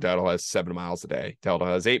realize like, oh, Dowdle has 7 miles a day. Dowdle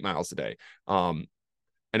has 8 miles a day. And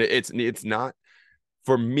it's not,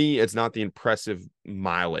 for me, it's not the impressive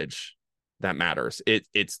mileage that matters.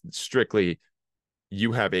 It's strictly,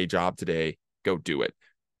 you have a job today, go do it.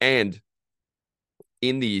 And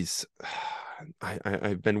in these,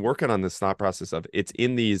 I've been working on this thought process of, it's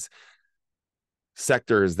in these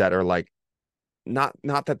sectors that are like, not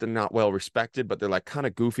that they're not well respected, but they're like kind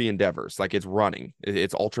of goofy endeavors. Like it's running,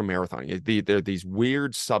 it's ultra marathoning. They're these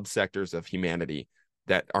weird subsectors of humanity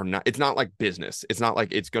that are not, it's not like business. It's not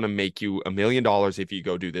like it's going to make you $1 million if you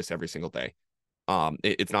go do this every single day.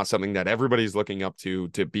 It's not something that everybody's looking up to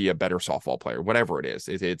be a better softball player, whatever it is.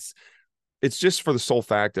 It's just for the sole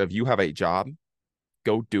fact of, you have a job,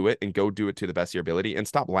 go do it, and go do it to the best of your ability, and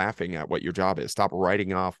stop laughing at what your job is. Stop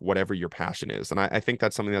writing off whatever your passion is. And I think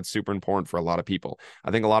that's something that's super important for a lot of people.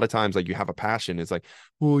 I think a lot of times, like, you have a passion, it's like,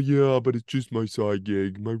 well, yeah, but it's just my side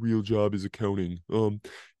gig. My real job is accounting.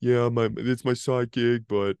 Yeah, it's my side gig,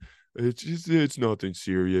 but it's nothing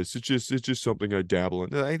serious. It's just something I dabble in.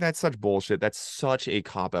 Like, that's such bullshit. That's such a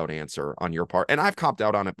cop-out answer on your part. And I've copped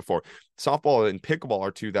out on it before. Softball and pickleball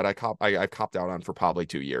are two that I've copped out on for probably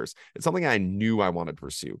 2 years. It's something I knew I wanted to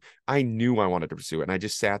pursue. I knew I wanted to pursue it. And I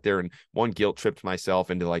just sat there and guilt tripped myself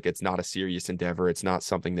into like, it's not a serious endeavor. It's not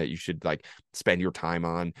something that you should like spend your time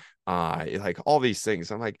on. Like all these things.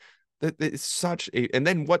 I'm like, it's such a, and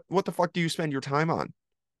then what the fuck do you spend your time on?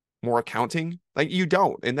 More accounting? Like, you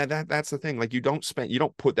don't. And that's the thing. Like, you don't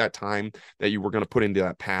put that time that you were going to put into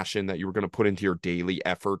that passion, that you were going to put into your daily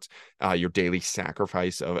effort, your daily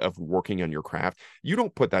sacrifice of working on your craft. You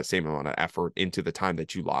don't put that same amount of effort into the time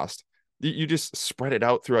that you lost. You just spread it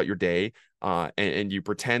out throughout your day, and you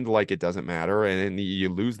pretend like it doesn't matter, and then you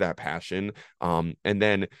lose that passion. And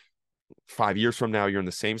then 5 years from now, you're in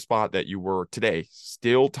the same spot that you were today,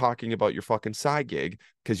 still talking about your fucking side gig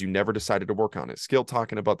because you never decided to work on it. Still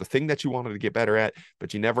talking about the thing that you wanted to get better at,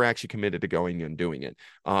 but you never actually committed to going and doing it,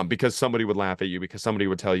 because somebody would laugh at you, because somebody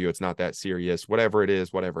would tell you it's not that serious, whatever it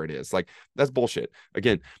is. Like, that's bullshit.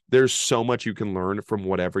 Again, there's so much you can learn from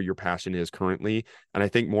whatever your passion is currently. And I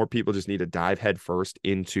think more people just need to dive headfirst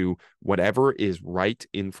into whatever is right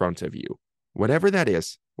in front of you. Whatever that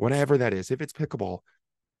is, if it's pickleball,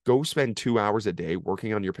 go spend 2 hours a day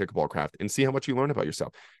working on your pickleball craft and see how much you learn about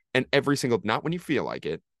yourself. And every single, not when you feel like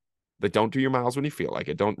it, but don't do your miles when you feel like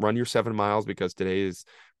it. Don't run your 7 miles because today is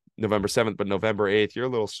November 7th, but November 8th, you're a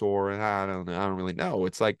little sore. And I don't really know.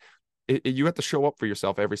 It's like, you have to show up for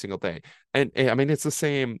yourself every single day. And I mean, it's the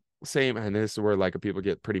same. And this is where like people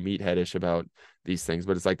get pretty meatheadish about these things,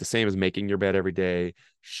 but it's like the same as making your bed every day.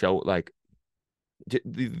 Show like,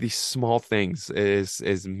 these small things, is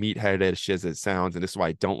meatheadish as it sounds, and this is why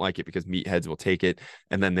I don't like it, because meatheads will take it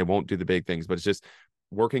and then they won't do the big things. But it's just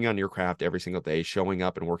working on your craft every single day, showing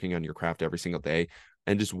up and working on your craft every single day,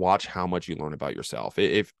 and just watch how much you learn about yourself.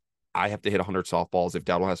 If I have to hit 100 softballs, if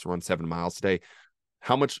Dowdle has to run 7 miles today,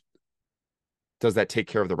 how much does that take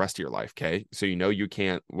care of the rest of your life? Okay, so you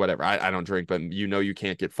can't, whatever, I don't drink, but you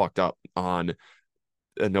can't get fucked up on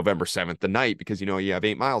November 7th, the night, because you have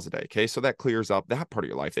 8 miles a day. Okay, so that clears up that part of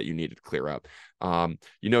your life that you needed to clear up. Now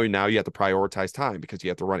you have to prioritize time, because you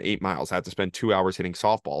have to run 8 miles. I have to spend 2 hours hitting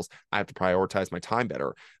softballs. I have to prioritize my time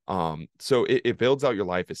better. So it builds out your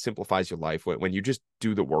life. It simplifies your life when you just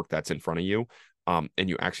do the work that's in front of you, and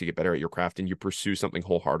you actually get better at your craft, and you pursue something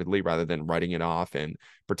wholeheartedly rather than writing it off and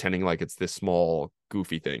pretending like it's this small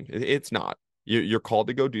goofy thing. It's not. You're called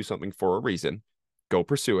to go do something for a reason. Go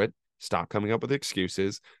pursue it. Stop coming up with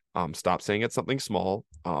excuses. Stop saying it's something small.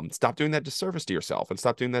 Stop doing that disservice to yourself, and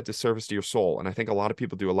stop doing that disservice to your soul. And I think a lot of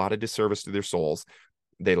people do a lot of disservice to their souls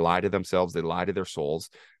They lie to themselves. They lie to their souls.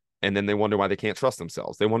 And then they wonder why they can't trust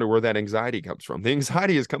themselves. They wonder where that anxiety comes from. The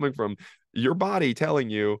anxiety is coming from your body telling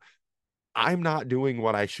you, I'm not doing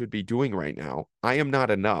what I should be doing right now. I am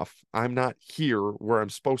not enough. I'm not here where I'm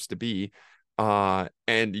supposed to be.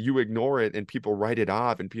 And you ignore it and people write it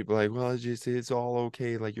off and people are like, well, it's all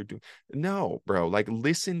okay. Like you're doing, no, bro, like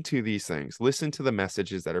listen to these things, listen to the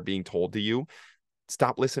messages that are being told to you.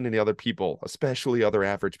 Stop listening to other people, especially other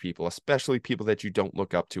average people, especially people that you don't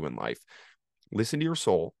look up to in life. Listen to your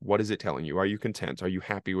soul. What is it telling you? Are you content? Are you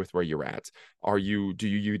happy with where you're at? Do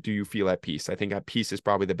you feel at peace? I think at peace is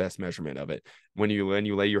probably the best measurement of it. When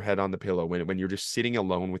you lay your head on the pillow, when you're just sitting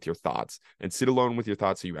alone with your thoughts, and sit alone with your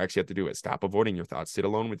thoughts. So you actually have to do it. Stop avoiding your thoughts. Sit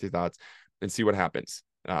alone with your thoughts and see what happens.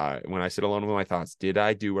 When I sit alone with my thoughts, did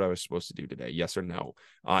I do what I was supposed to do today? Yes or no?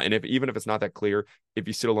 And even if it's not that clear, if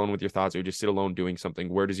you sit alone with your thoughts or you just sit alone doing something,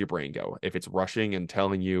 where does your brain go? If it's rushing and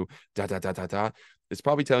telling you da da da da da, it's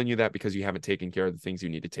probably telling you that because you haven't taken care of the things you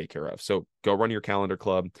need to take care of. So go run your calendar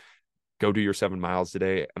club, go do your 7 miles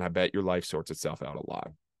today, and I bet your life sorts itself out a lot.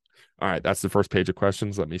 All right, that's the first page of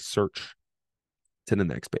questions. Let me search to the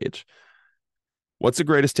next page. What's the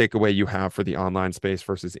greatest takeaway you have for the online space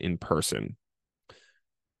versus in person?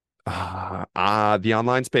 The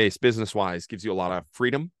online space, business wise, gives you a lot of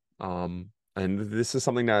freedom. And this is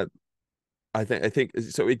something that I think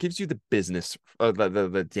so. It gives you the business,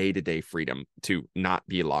 the day-to-day freedom to not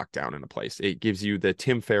be locked down in a place. It gives you the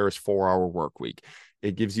Tim Ferriss 4-hour work week.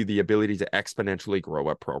 It gives you the ability to exponentially grow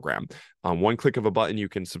a program. One click of a button, you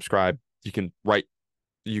can subscribe. You can write.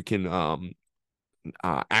 You can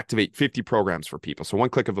activate 50 programs for people. So one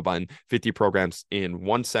click of a button, 50 programs in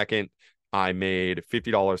 1 second. I made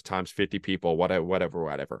 $50 times 50 people,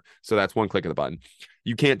 whatever. So that's one click of the button.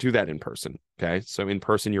 You can't do that in person. Okay. So in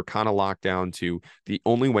person, you're kind of locked down to the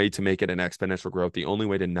only way to make it an exponential growth. The only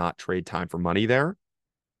way to not trade time for money there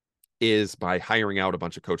is by hiring out a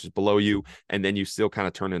bunch of coaches below you. And then you still kind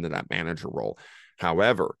of turn into that manager role.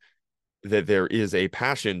 However, that there is a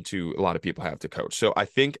passion to a lot of people have to coach. So I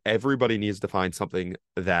think everybody needs to find something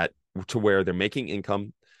that to where they're making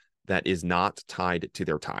income that is not tied to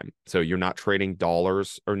their time. So you're not trading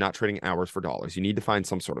dollars or not trading hours for dollars. You need to find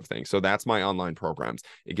some sort of thing. So that's my online programs.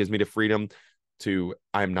 It gives me the freedom to,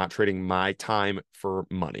 I'm not trading my time for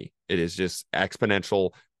money. It is just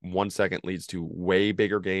exponential. 1 second leads to way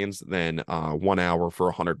bigger gains than 1 hour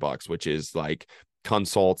for $100, which is like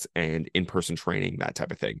consults and in-person training, that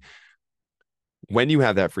type of thing. When you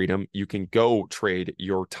have that freedom, you can go trade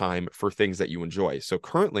your time for things that you enjoy. So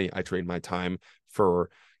currently I trade my time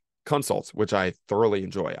for consults, which I thoroughly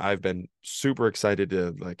enjoy. I've been super excited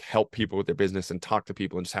to like help people with their business and talk to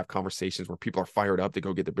people and just have conversations where people are fired up to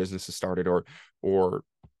go get their businesses started or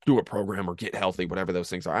do a program or get healthy, whatever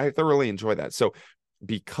those things are. I thoroughly enjoy that. So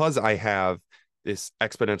because I have this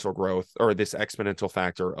exponential growth or this exponential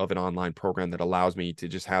factor of an online program that allows me to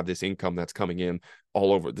just have this income that's coming in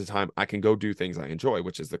all over the time, I can go do things I enjoy,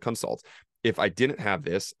 which is the consults. If I didn't have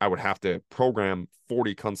this, I would have to program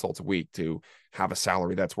 40 consults a week to have a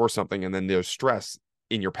salary that's worth something. And then there's stress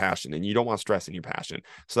in your passion, and you don't want stress in your passion.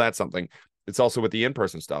 So that's something. It's also with the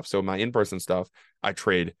in-person stuff. So my in-person stuff, I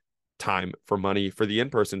trade time for money for the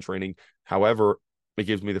in-person training. However, it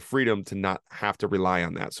gives me the freedom to not have to rely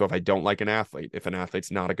on that. So if I don't like an athlete, if an athlete's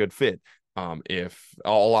not a good fit, if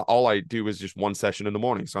all I do is just one session in the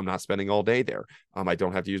morning, so I'm not spending all day there. I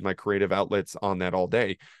don't have to use my creative outlets on that all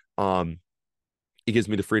day. It gives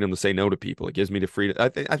me the freedom to say no to people. It gives me the freedom.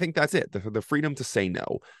 I think that's it. The freedom to say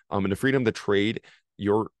no. And the freedom to trade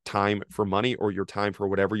your time for money or your time for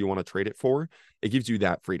whatever you want to trade it for. It gives you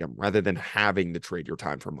that freedom rather than having to trade your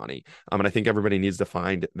time for money. And I think everybody needs to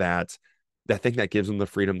find that thing that gives them the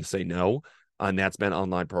freedom to say no. And that's been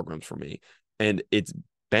online programs for me. And it's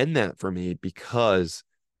been that for me because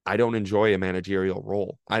I don't enjoy a managerial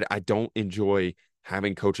role. I don't enjoy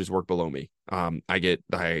having coaches work below me. I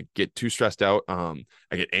get too stressed out. I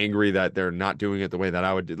get angry that they're not doing it the way that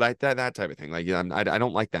I would do, like that type of thing. Like I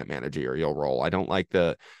don't like that managerial role. I don't like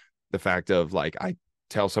the fact of like I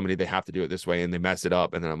tell somebody they have to do it this way and they mess it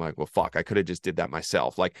up, and then I'm like, well, fuck, I could have just did that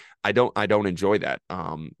myself. Like I don't enjoy that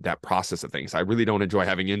that process of things. I really don't enjoy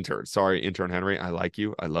having interns. Sorry, intern Henry, I like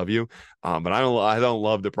you, I love you, but I don't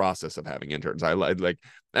love the process of having interns. I like,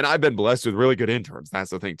 and I've been blessed with really good interns. That's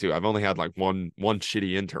the thing too. I've only had like one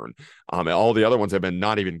shitty intern. And all the other ones have been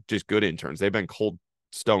not even just good interns. They've been cold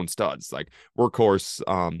stone studs, like Workhorse,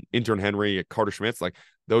 intern Henry, Carter Schmitz. Like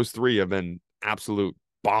those three have been absolute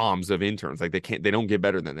bombs of interns. Like they don't get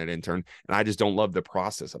better than that intern. And I just don't love the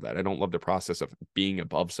process of that. I don't love the process of being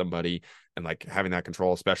above somebody and like having that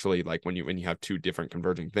control, especially like when you have two different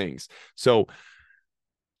converging things. So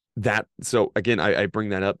So again, I bring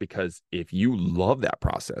that up because if you love that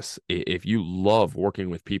process, if you love working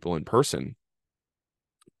with people in person,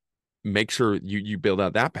 make sure you build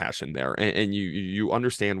out that passion there, and you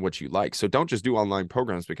understand what you like. So don't just do online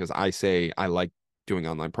programs because I say I like doing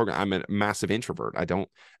online program. I'm a massive introvert. I don't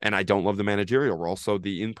love the managerial role. So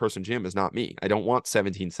the in-person gym is not me. I don't want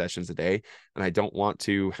 17 sessions a day, and I don't want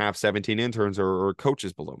to have 17 interns or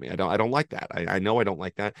coaches below me. I don't like that. I know I don't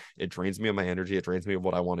like that. It drains me of my energy. It drains me of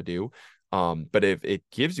what I want to do. But if it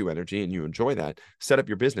gives you energy and you enjoy that, set up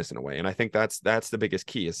your business in a way. And I think that's the biggest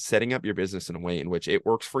key, is setting up your business in a way in which it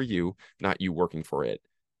works for you, not you working for it.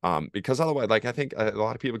 Because otherwise, like, I think a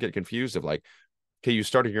lot of people get confused of like, okay, you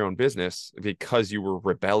started your own business because you were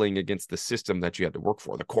rebelling against the system that you had to work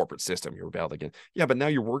for, the corporate system you rebelled against. Yeah, but now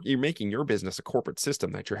you're making your business a corporate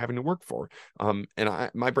system that you're having to work for.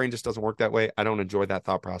 My brain just doesn't work that way. I don't enjoy that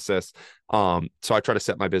thought process. So I try to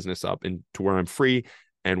set my business up and to where I'm free.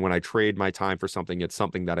 And when I trade my time for something, it's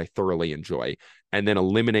something that I thoroughly enjoy. And then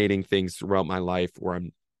eliminating things throughout my life where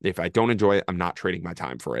if I don't enjoy it, I'm not trading my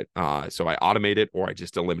time for it. So I automate it or I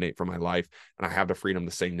just eliminate from my life. And I have the freedom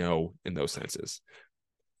to say no in those senses.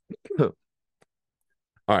 All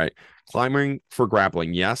right. Climbing for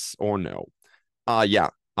grappling, yes or no? Yeah.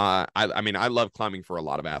 I mean, I love climbing for a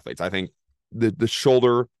lot of athletes. I think the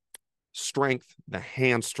shoulder strength, the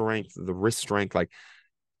hand strength, the wrist strength, like,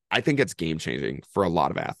 I think it's game changing for a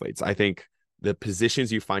lot of athletes. I think the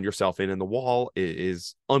positions you find yourself in the wall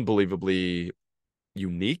is unbelievably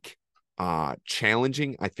unique,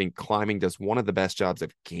 challenging. I think climbing does one of the best jobs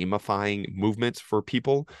of gamifying movements for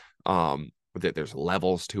people. That there's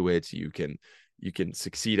levels to it. You can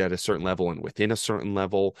succeed at a certain level, and within a certain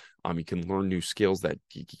level, you can learn new skills that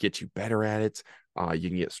get you better at it. You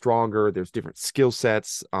can get stronger. There's different skill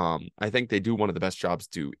sets. I think they do one of the best jobs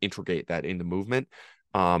to integrate that into movement.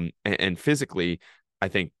 And physically, I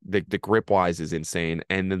think the grip wise is insane,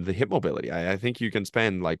 and then the hip mobility. I think you can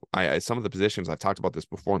spend like some of the positions, I've talked about this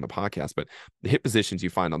before in the podcast, but the hip positions you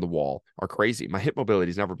find on the wall are crazy. My hip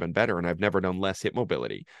mobility's never been better, and I've never done less hip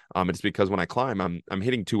mobility. It's because when I climb, I'm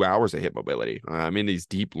hitting 2 hours of hip mobility. I'm in these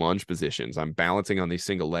deep lunge positions. I'm balancing on these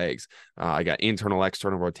single legs. I got internal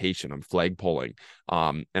external rotation. I'm flag pulling.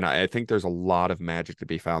 And I think there's a lot of magic to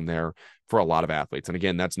be found there for a lot of athletes. And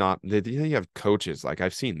again, that's not, you have coaches, like,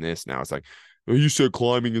 I've seen this now. It's like, oh, you said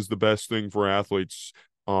climbing is the best thing for athletes.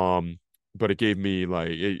 But it gave me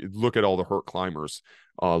like, look at all the hurt climbers.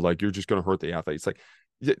 Like, you're just going to hurt the athletes. Like,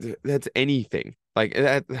 that's anything. Like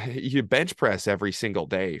that, you bench press every single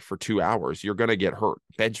day for 2 hours, you're going to get hurt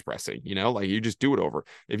bench pressing, like you just do it over.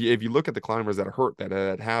 If you look at the climbers that are hurt,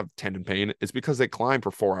 that have tendon pain, it's because they climb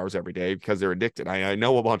for 4 hours every day because they're addicted. I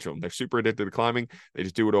know a bunch of them. They're super addicted to climbing. They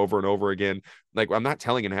just do it over and over again. Like, I'm not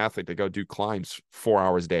telling an athlete to go do climbs 4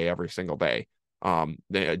 hours a day every single day.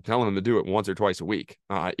 They telling them to do it once or twice a week.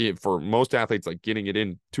 For most athletes, like, getting it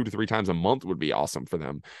in 2 to 3 times a month would be awesome for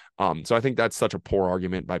them. So I think that's such a poor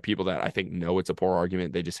argument by people that I think know it's a poor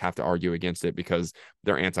argument. They just have to argue against it because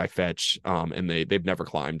they're anti-fetch, and they've never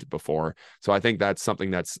climbed before. So I think that's something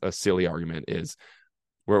that's a silly argument, is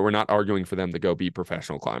where we're not arguing for them to go be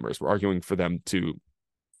professional climbers. We're arguing for them to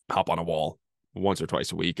hop on a wall once or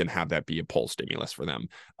twice a week and have that be a pull stimulus for them.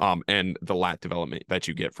 And the lat development that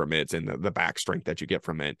you get from it and the back strength that you get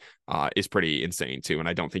from it is pretty insane too. And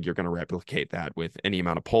I don't think you're going to replicate that with any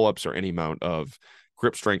amount of pull-ups or any amount of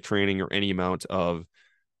grip strength training or any amount of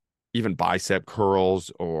even bicep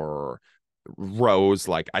curls or rows.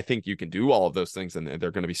 Like, I think you can do all of those things and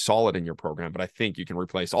they're going to be solid in your program, but I think you can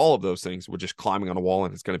replace all of those things with just climbing on a wall,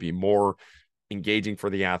 and it's going to be more engaging for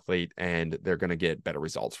the athlete and they're going to get better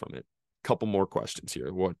results from it. Couple more questions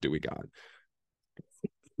here. What do we got?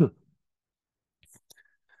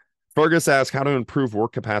 Fergus asks how to improve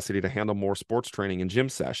work capacity to handle more sports training and gym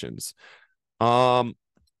sessions. So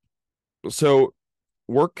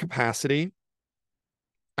work capacity,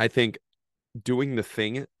 I think doing the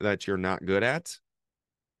thing that you're not good at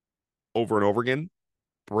over and over again,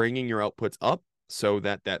 bringing your outputs up so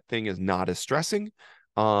that that thing is not as stressing.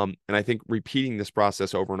 And I think repeating this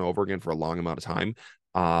process over and over again for a long amount of time,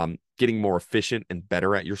 getting more efficient and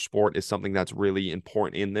better at your sport is something that's really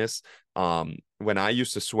important in this. When I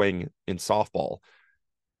used to swing in softball,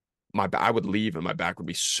 I would leave and my back would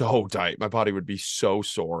be so tight. My body would be so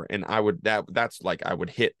sore. And that's like, I would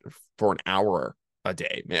hit for an hour a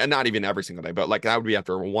day, and not even every single day, but like that would be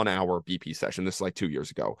after a 1 hour BP session. This is like 2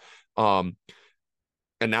 years ago.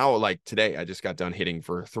 And now, like today, I just got done hitting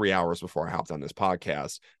for 3 hours before I hopped on this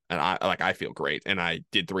podcast. And I feel great. And I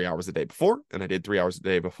did 3 hours a day before, and I did 3 hours a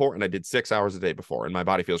day before, and I did 6 hours a day before. And my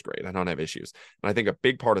body feels great. I don't have issues. And I think a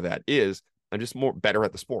big part of that is I'm just more better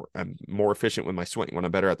at the sport. I'm more efficient with my swing. When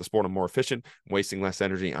I'm better at the sport, I'm more efficient, I'm wasting less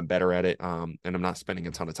energy. I'm better at it. And I'm not spending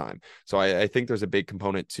a ton of time. So I think there's a big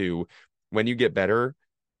component to when you get better,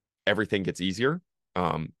 everything gets easier.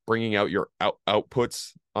 Bringing out your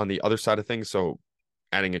outputs on the other side of things. So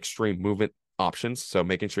adding extreme movement options. So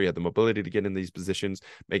making sure you have the mobility to get in these positions,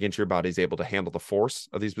 making sure your body's able to handle the force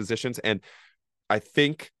of these positions. And I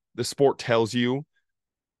think the sport tells you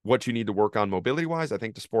what you need to work on mobility wise. I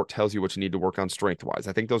think the sport tells you what you need to work on strength wise.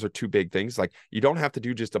 I think those are two big things. Like you don't have to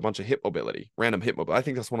do just a bunch of hip mobility, random hip mobility. I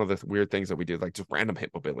think that's one of the weird things that we do, like just random hip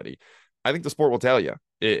mobility. I think the sport will tell you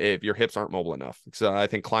if your hips aren't mobile enough. So I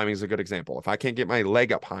think climbing is a good example. If I can't get my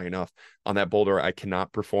leg up high enough on that boulder, I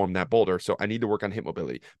cannot perform that boulder. So I need to work on hip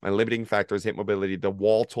mobility. My limiting factor is hip mobility. The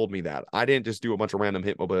wall told me that. I didn't just do a bunch of random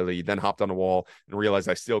hip mobility, then hopped on a wall and realized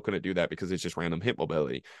I still couldn't do that because it's just random hip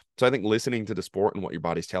mobility. So I think listening to the sport and what your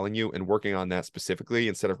body's telling you and working on that specifically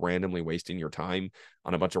instead of randomly wasting your time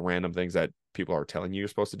on a bunch of random things that people are telling you you're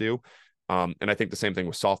supposed to do. And I think the same thing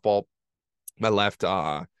with softball. My left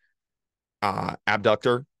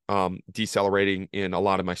abductor decelerating in a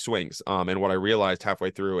lot of my swings. And what I realized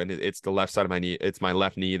halfway through, and it's the left side of my knee, it's my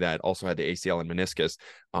left knee that also had the ACL and meniscus.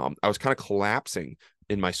 I was kind of collapsing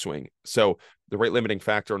in my swing. So the rate limiting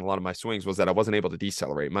factor in a lot of my swings was that I wasn't able to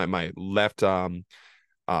decelerate. My left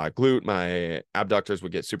glute, my abductors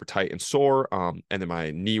would get super tight and sore, and then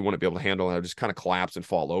my knee wouldn't be able to handle it. I would just kind of collapse and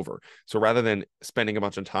fall over. So rather than spending a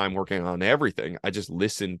bunch of time working on everything, I just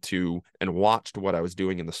listened to and watched what I was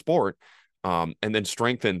doing in the sport, and then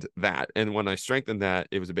strengthened that. And when I strengthened that,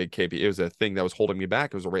 it was a big KP. It was a thing that was holding me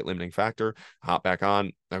back. It was a rate limiting factor. Hop back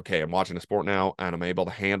on. Okay, I'm watching the sport now, and I'm able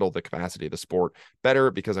to handle the capacity of the sport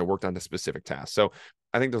better because I worked on the specific task. So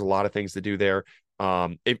I think there's a lot of things to do there.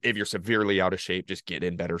 If you're severely out of shape, just get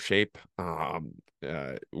in better shape.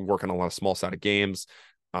 Work on a lot of small sided games.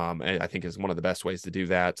 I think is one of the best ways to do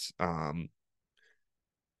that.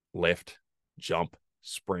 Lift, jump,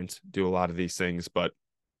 sprint, do a lot of these things. But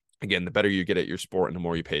again, the better you get at your sport and the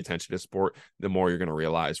more you pay attention to sport, the more you're going to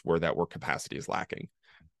realize where that work capacity is lacking.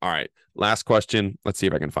 All right. Last question. Let's see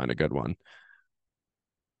if I can find a good one.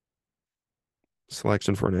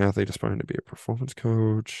 Selection for an athlete aspiring to be a performance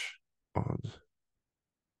coach. Odds.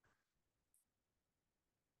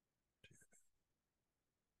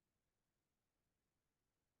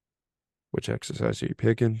 Which exercise are you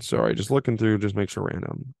picking? Sorry, just looking through, just make sure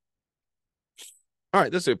random. All right,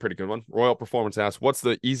 this is a pretty good one. Royal Performance asks, what's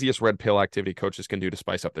the easiest red pill activity coaches can do to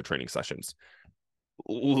spice up their training sessions?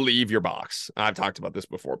 Leave your box. I've talked about this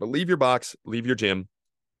before, but leave your box, leave your gym,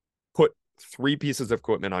 put 3 pieces of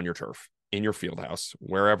equipment on your turf in your field house,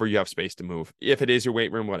 wherever you have space to move. If it is your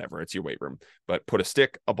weight room, whatever, it's your weight room, but put a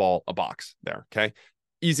stick, a ball, a box there. Okay.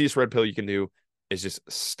 Easiest red pill you can do is just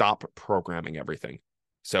stop programming everything.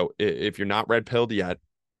 So if you're not red pilled yet,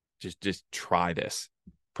 just try this.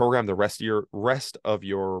 Program the rest of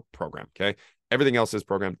your program. Okay. Everything else is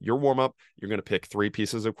programmed. Your warm up, you're going to pick 3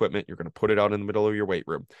 pieces of equipment. You're going to put it out in the middle of your weight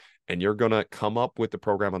room, and you're going to come up with the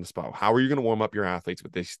program on the spot. How are you going to warm up your athletes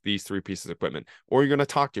with these 3 pieces of equipment? Or you're going to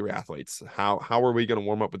talk to your athletes. How are we going to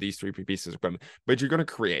warm up with these 3 pieces of equipment? But you're going to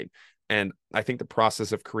create. And I think the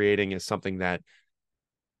process of creating is something that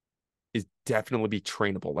is definitely be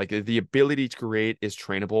trainable. Like the ability to create is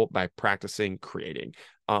trainable by practicing creating.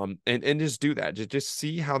 And just do that. Just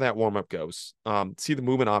see how that warm up goes. See the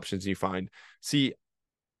movement options you find. See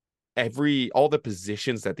all the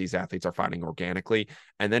positions that these athletes are finding organically,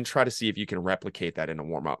 and then try to see if you can replicate that in a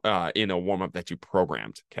warm up that you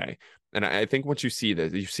programmed. Okay. And I think once you see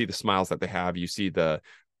the smiles that they have, you see the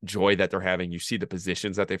joy that they're having, you see the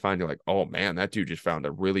positions that they find, you're like, oh man, that dude just found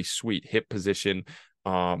a really sweet hip position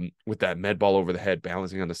with that med ball over the head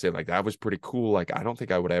balancing on the side. Like that was pretty cool. Like I don't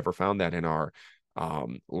think I would have ever found that in our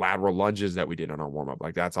lateral lunges that we did on our warm-up.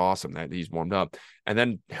 Like that's awesome that he's warmed up. And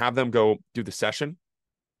then have them go do the session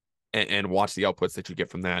and watch the outputs that you get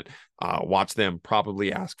from that. Watch them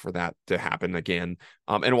probably ask for that to happen again,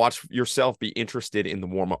 and watch yourself be interested in the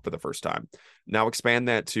warm-up for the first time. Now expand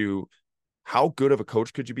that to how good of a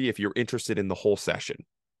coach could you be if you're interested in the whole session?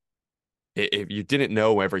 If you didn't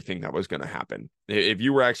know everything that was going to happen, if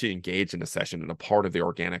you were actually engaged in a session and a part of the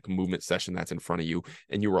organic movement session that's in front of you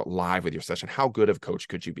and you were live with your session, how good of a coach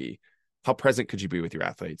could you be? How present could you be with your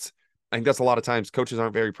athletes? I think that's a lot of times coaches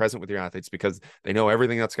aren't very present with your athletes because they know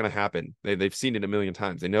everything that's going to happen. They've seen it a million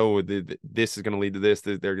times. They know this is going to lead to this.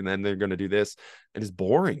 They're going to do this. And it's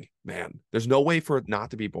boring, man. There's no way for it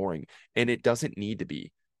not to be boring, and it doesn't need to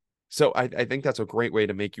be. So I think that's a great way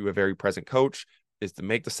to make you a very present coach, is to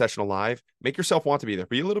make the session alive, make yourself want to be there,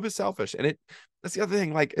 be a little bit selfish. And that's the other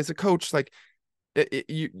thing, like as a coach, like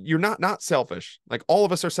you're not selfish. Like all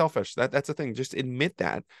of us are selfish. That's the thing. Just admit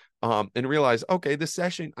that, and realize, okay, this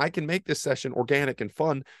session, I can make this session organic and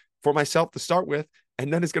fun for myself to start with,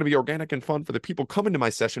 and then it's going to be organic and fun for the people coming to my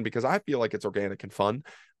session because I feel like it's organic and fun.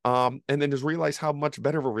 And then just realize how much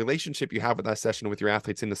better of a relationship you have with that session, with your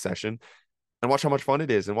athletes in the session, and watch how much fun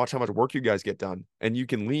it is, and watch how much work you guys get done. And you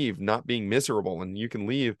can leave not being miserable, and you can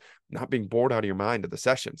leave not being bored out of your mind at the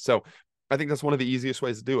session. So I think that's one of the easiest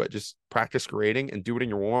ways to do it. Just practice grading and do it in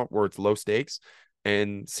your warm up where it's low stakes,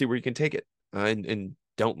 and see where you can take it. And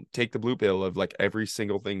don't take the blue pill of like every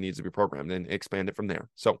single thing needs to be programmed, and expand it from there.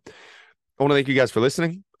 So I want to thank you guys for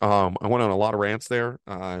listening. I went on a lot of rants there.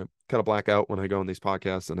 Kind of black out when I go on these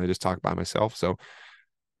podcasts and I just talk by myself. So,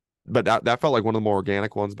 but that felt like one of the more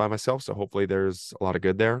organic ones by myself. So hopefully there's a lot of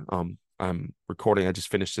good there. I'm recording. I just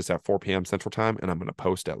finished this at 4 p.m. Central Time, and I'm going to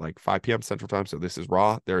post at like 5 p.m. Central Time. So this is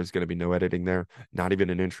raw. There's going to be no editing there, not even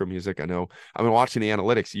an intro music. I know I've been watching the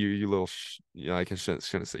analytics. You little, I shouldn't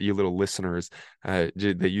say, you little listeners, that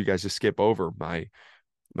you guys just skip over my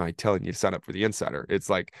telling you to sign up for the insider. It's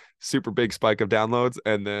like super big spike of downloads,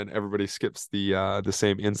 and then everybody skips the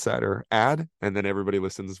same insider ad, and then everybody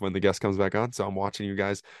listens when the guest comes back on. So I'm watching you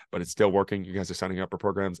guys, but it's still working. You guys are signing up for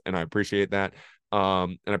programs, and I appreciate that.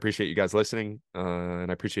 And I appreciate you guys listening. And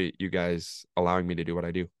I appreciate you guys allowing me to do what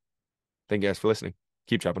I do. Thank you guys for listening.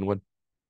 Keep chopping wood.